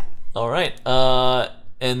 It's fine. All right.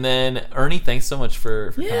 And then Ernie, thanks so much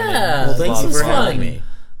for coming in. Well, thanks for having me.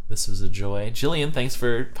 This was a joy. Jillian, thanks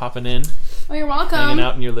for popping in. Oh, you're welcome. Hanging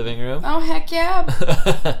out in your living room. Oh, heck yeah.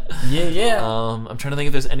 Yeah. I'm trying to think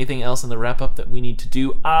if there's anything else in the wrap-up that we need to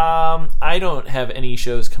do. I don't have any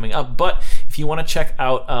shows coming up, but if you want to check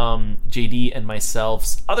out JD and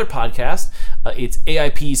myself's other podcast, it's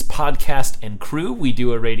AIP's Podcast and Crew. We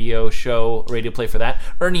do a radio play for that.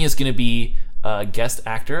 Ernie is going to be a guest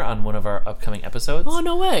actor on one of our upcoming episodes. Oh,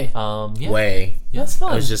 no way. Way. That's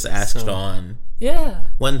fun. I was just asked on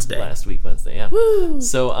Wednesday. Last week, Wednesday, yeah. Woo.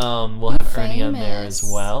 So we'll have Ernie on there as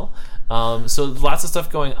well. So lots of stuff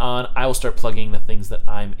going on. I will start plugging the things that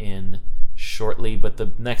I'm in shortly, but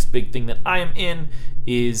the next big thing that I am in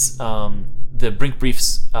is the Brink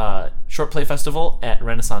Briefs Short Play Festival at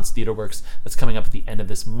Renaissance Theater Works. That's coming up at the end of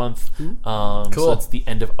this month. Cool. So it's the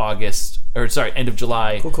end of end of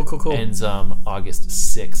July. Cool. Ends August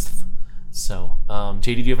 6th. So, JD,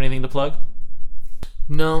 do you have anything to plug?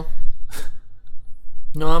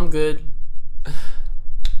 No, I'm good.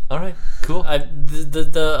 All right, cool.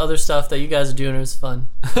 The other stuff that you guys are doing is fun.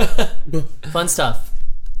 Fun stuff.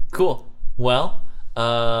 Cool. Well,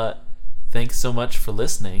 thanks so much for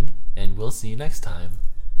listening, and we'll see you next time.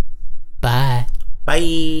 Bye.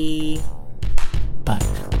 Bye.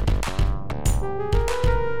 Bye.